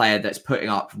just a player that's putting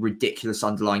up ridiculous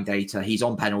underlying data. He's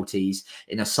on penalties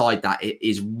in a side that it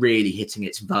is really hitting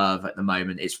its verve at the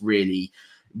moment. It's really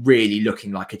really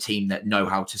looking like a team that know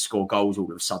how to score goals all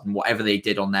of a sudden. Whatever they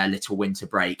did on their little winter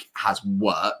break has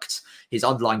worked. His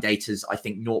underlying data is, I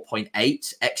think, 0.8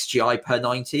 XGI per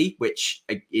 90, which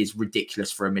is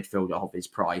ridiculous for a midfielder of his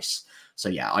price. So,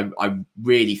 yeah, I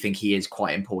really think he is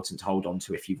quite important to hold on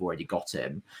to if you've already got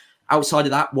him. Outside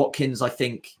of that, Watkins, I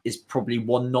think, is probably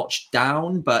one notch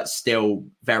down, but still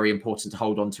very important to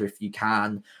hold on to if you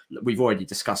can. We've already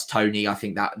discussed Tony. I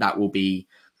think that will be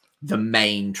the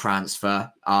main transfer.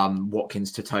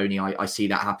 Watkins to Tony, I see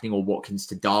that happening, or Watkins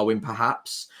to Darwin,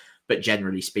 perhaps. But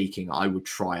generally speaking, I would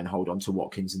try and hold on to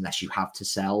Watkins unless you have to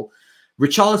sell.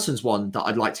 Richarlison's one that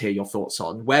I'd like to hear your thoughts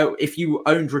on. Where, if you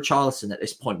owned Richarlison at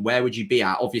this point, where would you be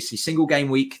at? Obviously, single game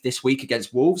week this week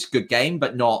against Wolves, good game,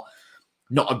 but not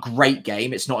a great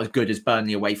game. It's not as good as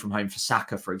Burnley away from home for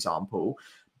Saka, for example.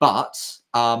 But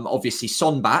obviously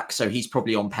Son back, so he's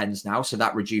probably on pens now, so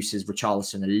that reduces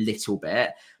Richarlison a little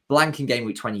bit. Blank in game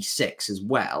week 26 as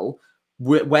well.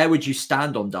 Where would you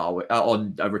stand on Darwin,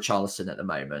 on Richarlison at the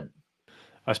moment?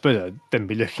 I suppose I'd then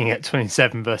be looking at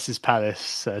 27 versus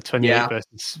Palace, 28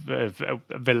 versus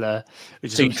Villa,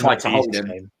 which so is you tried to hold him,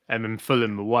 game, and then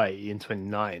Fulham away in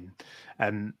 29.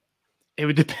 It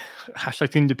would depend.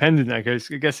 Hashtag independent. I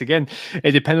guess again,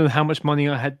 it depended on how much money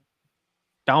I had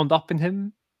bound up in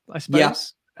him, I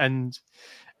suppose, and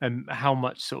how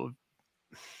much sort of,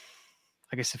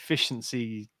 I guess,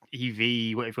 efficiency,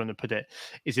 EV, whatever you want to put it,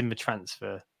 is in the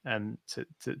transfer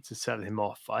to sell him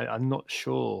off. I'm not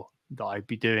sure that I'd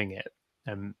be doing it.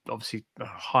 Obviously,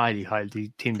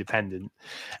 highly team dependent,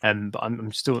 but I'm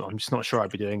just not sure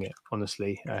I'd be doing it,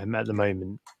 honestly, at the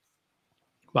moment.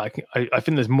 But I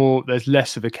think there's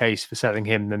less of a case for selling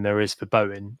him than there is for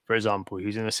Bowen, for example,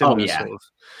 who's in a similar sort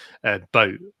of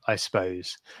boat, I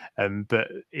suppose, but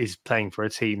is playing for a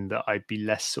team that I'd be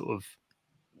less sort of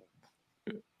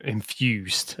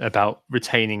infused about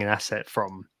retaining an asset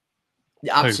from.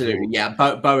 Absolutely, yeah.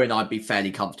 Bowen, I'd be fairly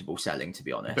comfortable selling, to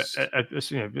be honest. But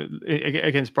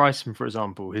against Bryson, for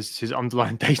example, his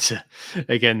underlying data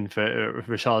again for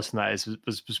Richarlison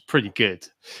was pretty good.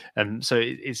 So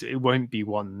it won't be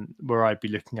one where I'd be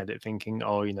looking at it thinking,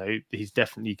 oh, he's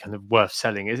definitely kind of worth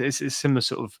selling. It's similar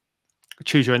sort of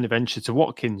choose your own adventure to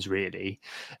Watkins, really.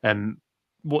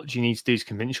 What do you need to do to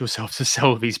convince yourself to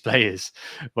sell these players?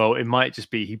 Well, it might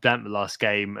just be he blanked the last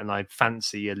game and I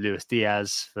fancy a Luis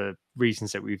Diaz for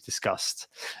reasons that we've discussed.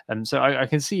 So I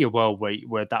can see a world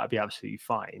where that would be absolutely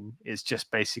fine. It's just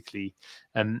basically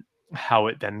how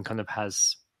it then kind of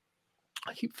has,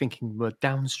 I keep thinking the word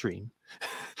downstream,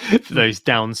 for those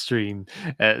downstream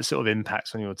sort of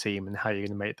impacts on your team and how you're going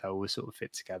to make that all sort of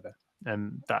fit together.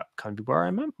 That kind of where I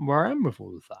am with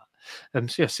all of that.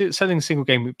 So yeah, selling single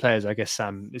game week players, I guess,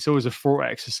 it's always a fraught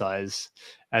exercise,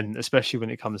 and especially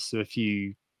when it comes to a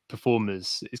few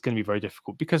performers, it's going to be very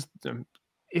difficult because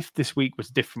if this week was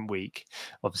a different week,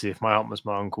 obviously if my aunt was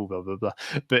my uncle, blah blah blah.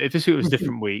 But if this week was a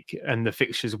different week and the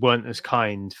fixtures weren't as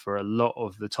kind for a lot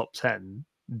of the top 10,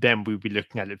 then we'd be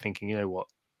looking at it thinking, you know what,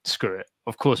 screw it.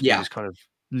 Of course, we just kind of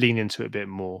lean into it a bit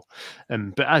more.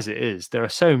 But as it is, there are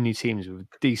so many teams with a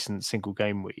decent single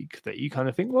game week that you kind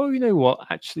of think, well, you know what,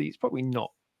 actually, it's probably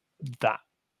not that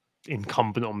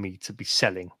incumbent on me to be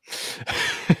selling.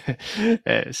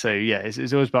 So yeah,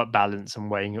 it's always about balance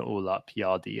and weighing it all up,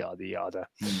 yada yada yada.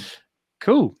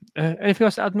 Cool. Anything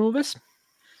else to add in all this?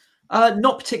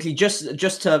 Not particularly.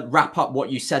 Just to wrap up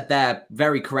what you said there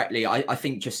very correctly, I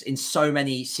think just in so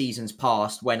many seasons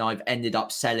past, when I've ended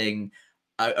up selling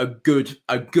a good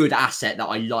asset that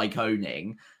I like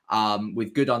owning,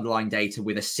 with good underlying data,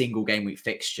 with a single game week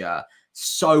fixture,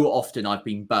 so often I've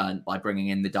been burnt by bringing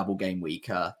in the double game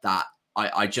weeker that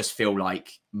I just feel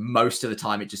like most of the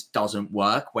time it just doesn't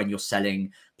work when you're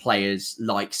selling players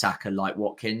like Saka, like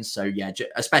Watkins. So yeah,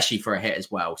 especially for a hit as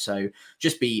well. So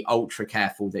just be ultra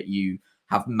careful that you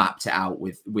have mapped it out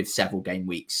with several game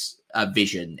weeks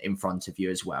vision in front of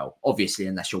you as well. Obviously,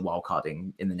 unless you're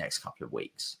wildcarding in the next couple of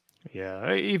weeks.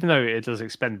 Yeah, even though it does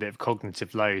expend a bit of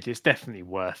cognitive load, it's definitely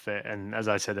worth it. And as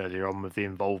I said earlier on with the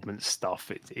involvement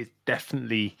stuff, it's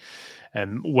definitely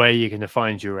where you're going to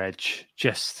find your edge,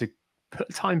 just to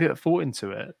put a tiny bit of thought into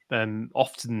it.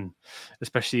 Often,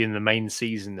 especially in the main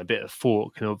season, a bit of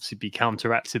thought can obviously be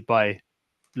counteracted by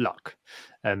luck.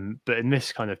 But in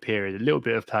this kind of period, a little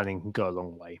bit of planning can go a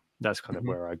long way. That's kind of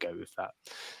where I go with that.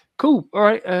 Cool. All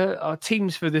right. Our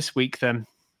teams for this week then.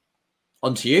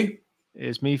 On to you.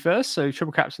 Is me first. So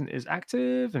triple captain is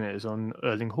active and it is on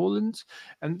Erling Haaland,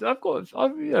 and I've got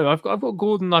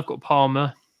Gordon, I've got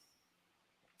Palmer,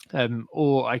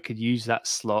 or I could use that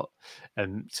slot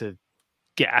to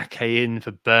get Ake in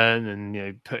for Burn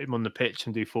and put him on the pitch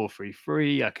and do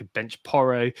 4-3-3. I could bench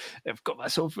Porro. I've got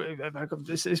that sort of I've got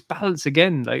this balance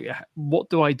again. Like, what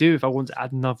do I do if I want to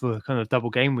add another kind of double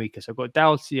game weeker? So I've got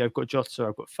Doughty, I've got Jota,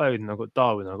 I've got Foden, I've got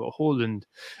Darwin, I've got Haaland,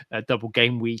 double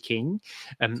game weeking,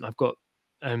 and I've got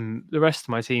the rest of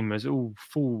my team is all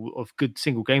full of good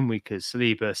single game weekers: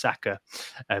 Saliba, Saka,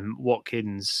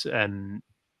 Watkins,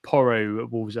 Porro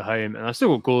at Wolves at home, and I've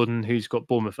still got Gordon, who's got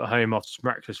Bournemouth at home after some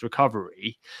miraculous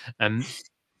recovery.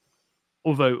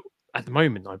 Although at the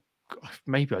moment,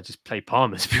 maybe I just play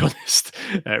Palmer, to be honest,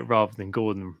 rather than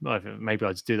Gordon. Maybe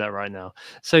I just do that right now.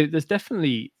 So there's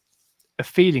definitely a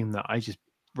feeling that I just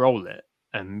roll it,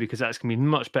 because that's going to be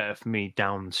much better for me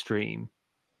downstream.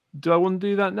 Do I want to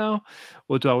do that now,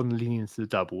 or do I want to lean into the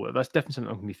double? That's definitely something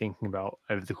I'm going to be thinking about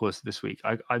over the course of this week.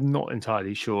 I'm not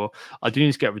entirely sure. I do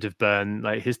need to get rid of Burn.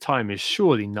 Like, his time is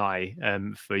surely nigh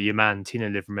for your man Tino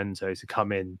Livramento to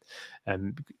come in.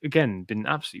 Again, been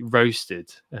absolutely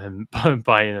roasted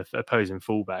by an opposing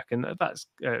fullback, and that's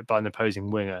by an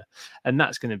opposing winger, and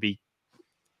that's going to be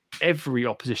every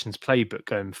opposition's playbook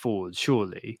going forward,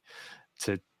 surely,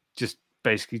 to just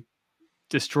basically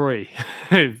destroy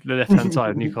the left-hand side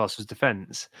of Newcastle's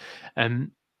defence.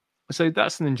 So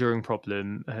that's an enduring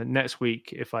problem. Next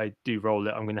week, if I do roll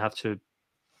it, I'm going to have to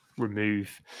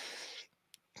remove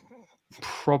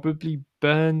probably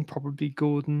Burn, probably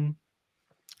Gordon,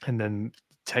 and then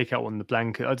take out one the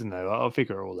blanket. I don't know. I'll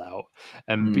figure it all out.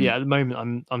 But yeah, at the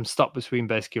moment, I'm stuck between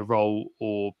basically a roll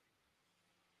or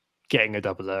getting a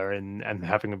doubler and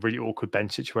having a really awkward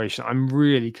bench situation. I'm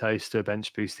really close to a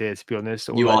bench boost here, to be honest.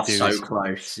 You are so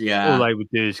close. Yeah. All I would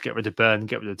do is get rid of Burn,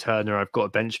 get rid of Turner. I've got a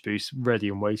bench boost ready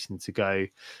and waiting to go.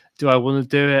 Do I want to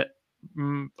do it?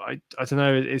 I don't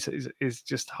know. It's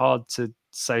just hard to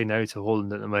say no to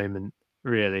Haaland at the moment,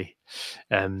 really,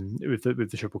 with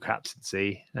the triple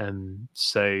captaincy.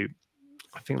 So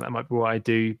I think that might be what I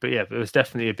do. But yeah, there's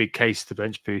definitely a big case to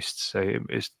bench boost. So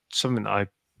it's something that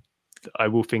I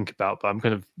will think about, but I'm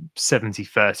kind of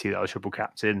 70-30 that I'll triple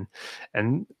captain,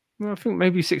 and I think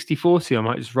maybe 60-40 I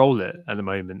might just roll it at the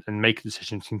moment and make a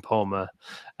decision between Palmer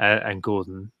and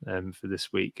Gordon for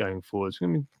this week going forward. I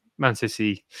mean, Man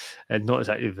City, not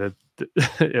exactly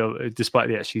despite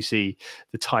the SUC,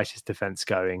 the tightest defence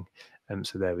going.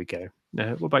 So there we go.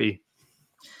 What about you?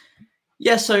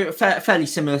 Yeah, so fairly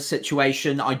similar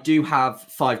situation. I do have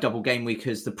 5 double game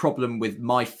weekers. The problem with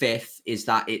my 5th is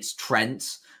that it's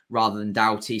Trent rather than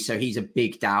Doughty, so he's a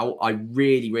big doubt. I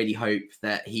really, really hope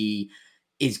that he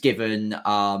is given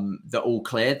the all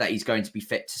clear, that he's going to be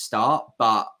fit to start,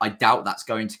 but I doubt that's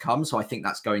going to come, so I think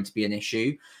that's going to be an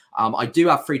issue. I do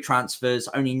have free transfers,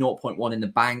 only 0.1 in the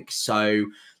bank, so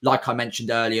like I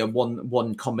mentioned earlier,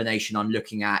 one combination I'm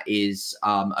looking at is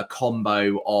a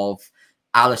combo of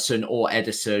Alisson or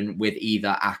Ederson with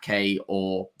either Ake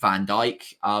or Van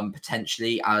Dijk,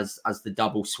 potentially as the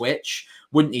double switch.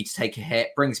 Wouldn't need to take a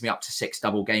hit, brings me up to 6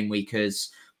 double game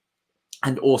weekers.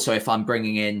 And also, if I'm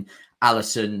bringing in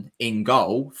Alisson in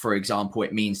goal, for example,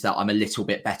 it means that I'm a little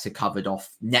bit better covered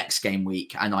off next game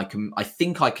week, and I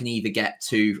think I can either get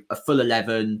to a full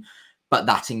 11, but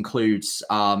that includes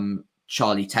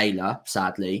Charlie Taylor,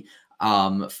 sadly,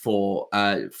 for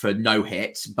no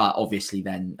hit, but obviously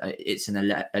then it's an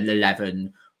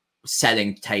 11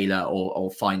 selling Taylor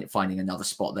or finding another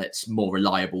spot that's more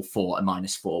reliable for a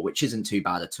 -4, which isn't too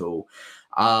bad at all.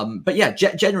 But yeah,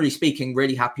 generally speaking,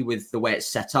 really happy with the way it's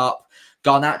set up.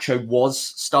 Garnacho was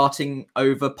starting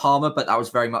over Palmer, but that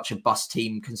was very much a bust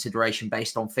team consideration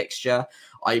based on fixture.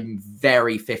 I'm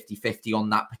very 50-50 on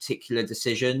that particular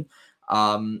decision.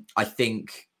 I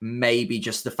think maybe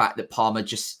just the fact that Palmer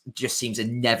just seems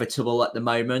inevitable at the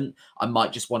moment. I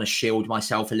might just want to shield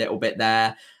myself a little bit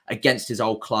there against his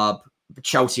old club.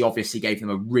 Chelsea obviously gave them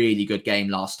a really good game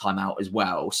last time out as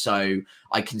well. So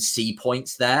I can see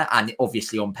points there, and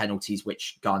obviously on penalties,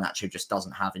 which Garnacho just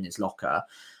doesn't have in his locker.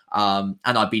 And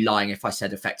I'd be lying if I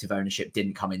said effective ownership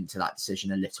didn't come into that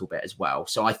decision a little bit as well.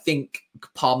 So I think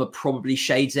Palmer probably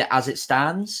shades it as it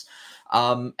stands.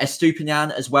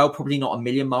 Estupiñán as well, probably not a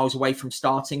million miles away from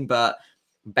starting, but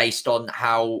based on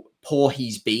how poor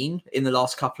he's been in the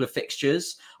last couple of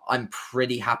fixtures, I'm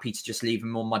pretty happy to just leave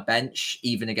him on my bench,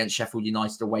 even against Sheffield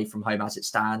United away from home as it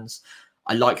stands.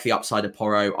 I like the upside of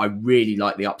Porro. I really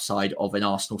like the upside of an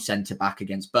Arsenal centre-back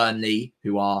against Burnley,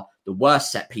 who are the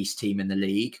worst set-piece team in the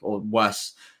league, or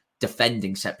worst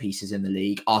defending set pieces in the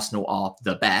league. Arsenal are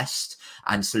the best,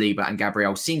 and Saliba and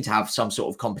Gabriel seem to have some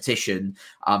sort of competition,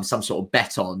 some sort of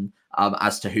bet on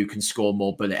as to who can score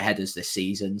more bullet headers this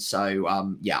season.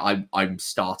 So yeah, I'm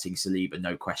starting Saliba,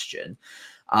 no question.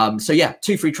 So yeah,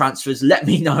 2 free transfers. Let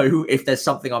me know if there's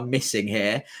something I'm missing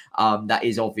here that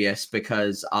is obvious,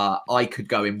 because I could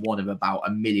go in one of about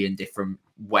a million different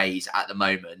ways at the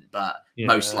moment, but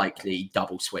most likely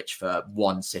double switch for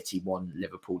one City, one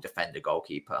Liverpool defender,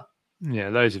 goalkeeper. Yeah,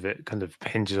 loads of it kind of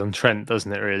hinges on Trent,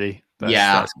 doesn't it? Really?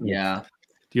 That's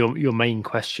Your main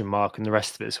question mark, and the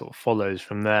rest of it sort of follows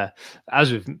from there.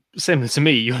 As with similar to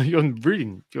me,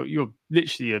 you're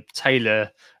literally a Taylor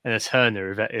and a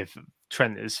Turner if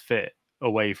Trent is fit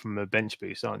away from a bench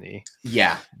boost, aren't you?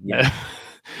 Yeah.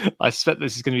 I suspect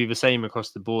this is going to be the same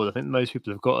across the board. I think most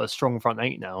people have got a strong front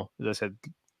 8 now, as I said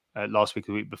last week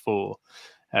or the week before,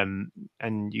 and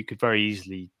you could very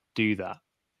easily do that.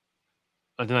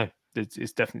 I don't know.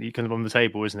 It's definitely kind of on the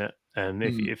table, isn't it?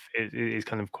 If it is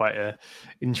kind of quite a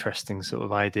interesting sort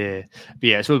of idea. But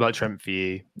yeah, it's all about Trent for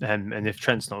you. And if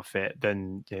Trent's not fit,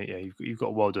 then you've got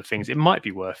a world of things. It might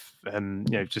be worth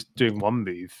just doing one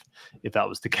move if that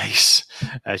was the case,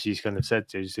 as you kind of said,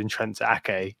 just in Trent to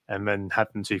Ake, and then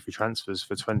having 2 free transfers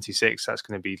for 26. That's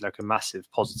going to be like a massive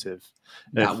positive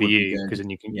for you, because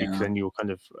then then you're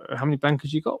kind of, how many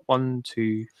bankers you got? 1,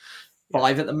 2.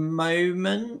 5 at the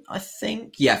moment, I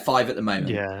think. Yeah, 5 at the moment.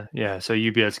 Yeah. So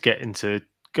you'll be able to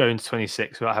go into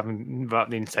 26 without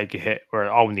needing to take a hit, where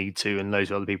I'll need to, and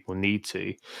loads of other people need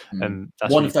to.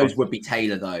 That's one of those would be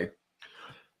Taylor, though.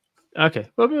 Okay,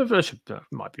 well, that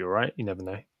might be all right. You never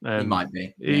know. It might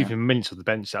be. Even minutes on the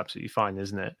bench is absolutely fine,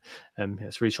 isn't it?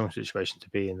 It's a really strong situation to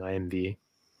be in. I envy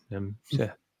you.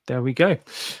 So there we go.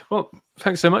 Well,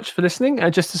 thanks so much for listening.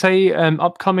 Just to say,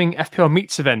 upcoming FPL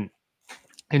Meets event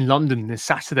in London this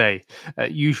Saturday,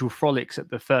 usual frolics at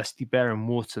the Thirsty Bear in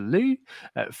Waterloo.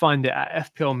 Find it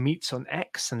at FPL Meets on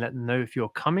X and let them know if you're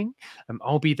coming.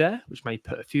 I'll be there, which may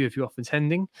put a few of you off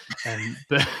attending.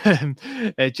 But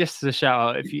just as a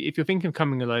shout out, if you're thinking of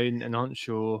coming alone and aren't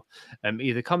sure,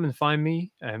 either come and find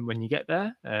me when you get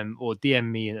there, or DM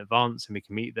me in advance and we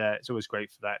can meet there. It's always great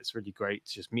for that. It's really great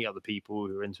to just meet other people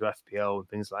who are into FPL and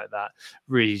things like that.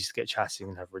 Really just get chatting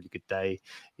and have a really good day.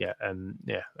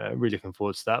 Really looking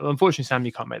forward to that. Unfortunately, Sam,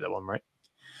 you can't make that one, right?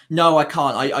 No, I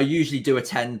can't. I usually do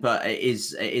attend, but it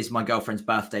is my girlfriend's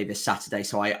birthday this Saturday,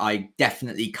 so I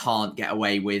definitely can't get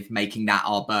away with making that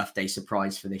our birthday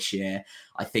surprise for this year.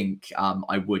 I think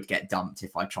I would get dumped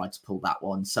if I tried to pull that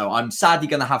one. So I'm sadly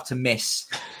going to have to miss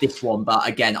this one. But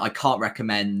again, I can't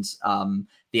recommend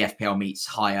the FPL Meets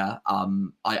higher.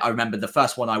 I remember the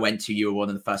first one I went to, you were one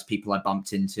of the first people I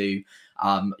bumped into.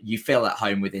 You feel at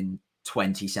home within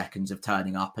 20 seconds of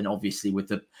turning up, and obviously with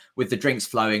the drinks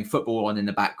flowing, football on in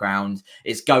the background,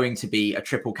 it's going to be a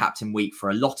triple captain week for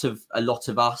a lot of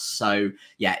us. So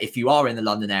yeah, if you are in the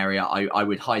London area, I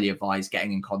would highly advise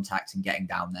getting in contact and getting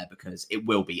down there, because it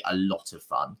will be a lot of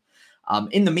fun.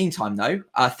 In the meantime, though,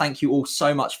 thank you all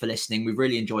so much for listening. We've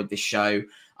really enjoyed this show.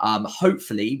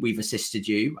 Hopefully we've assisted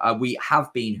you. We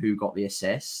have been Who Got the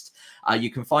Assist.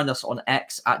 You can find us on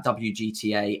X at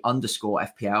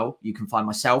WGTA_FPL. You can find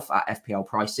myself at FPL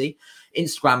Pricey.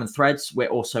 Instagram and Threads, we're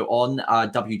also on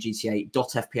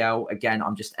WGTA.FPL. Again,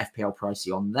 I'm just FPL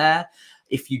Pricey on there.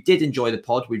 If you did enjoy the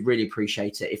pod, we'd really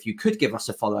appreciate it if you could give us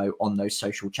a follow on those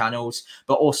social channels.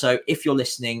 But also, if you're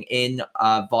listening in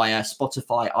via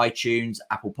Spotify, iTunes,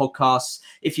 Apple Podcasts,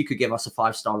 if you could give us a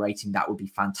 5-star rating, that would be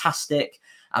fantastic.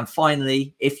 And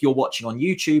finally, if you're watching on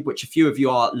YouTube, which a few of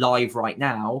you are live right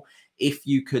now, if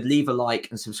you could leave a like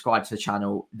and subscribe to the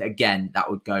channel, again, that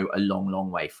would go a long,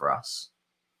 long way for us.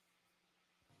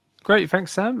 Great,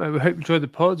 thanks, Sam. We hope you enjoyed the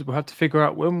pod. We'll have to figure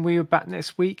out when we are back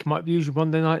next week. Might be usual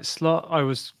Monday night slot. I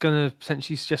was going to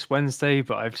potentially suggest Wednesday,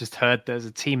 but I've just heard there's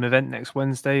a team event next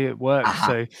Wednesday at work,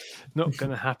 so not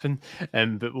going to happen.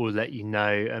 But we'll let you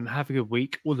know. Have a good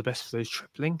week. All the best for those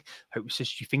tripling. Hope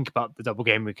you think about the double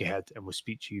game week ahead, and we'll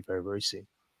speak to you very, very soon.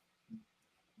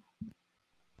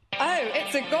 Oh,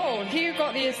 it's a goal. Who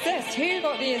got the assist? Who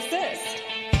got the assist?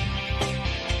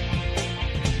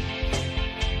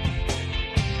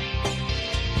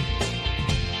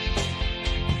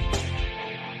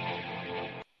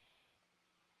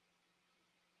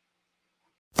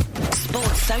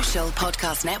 Sports Social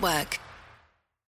Podcast Network.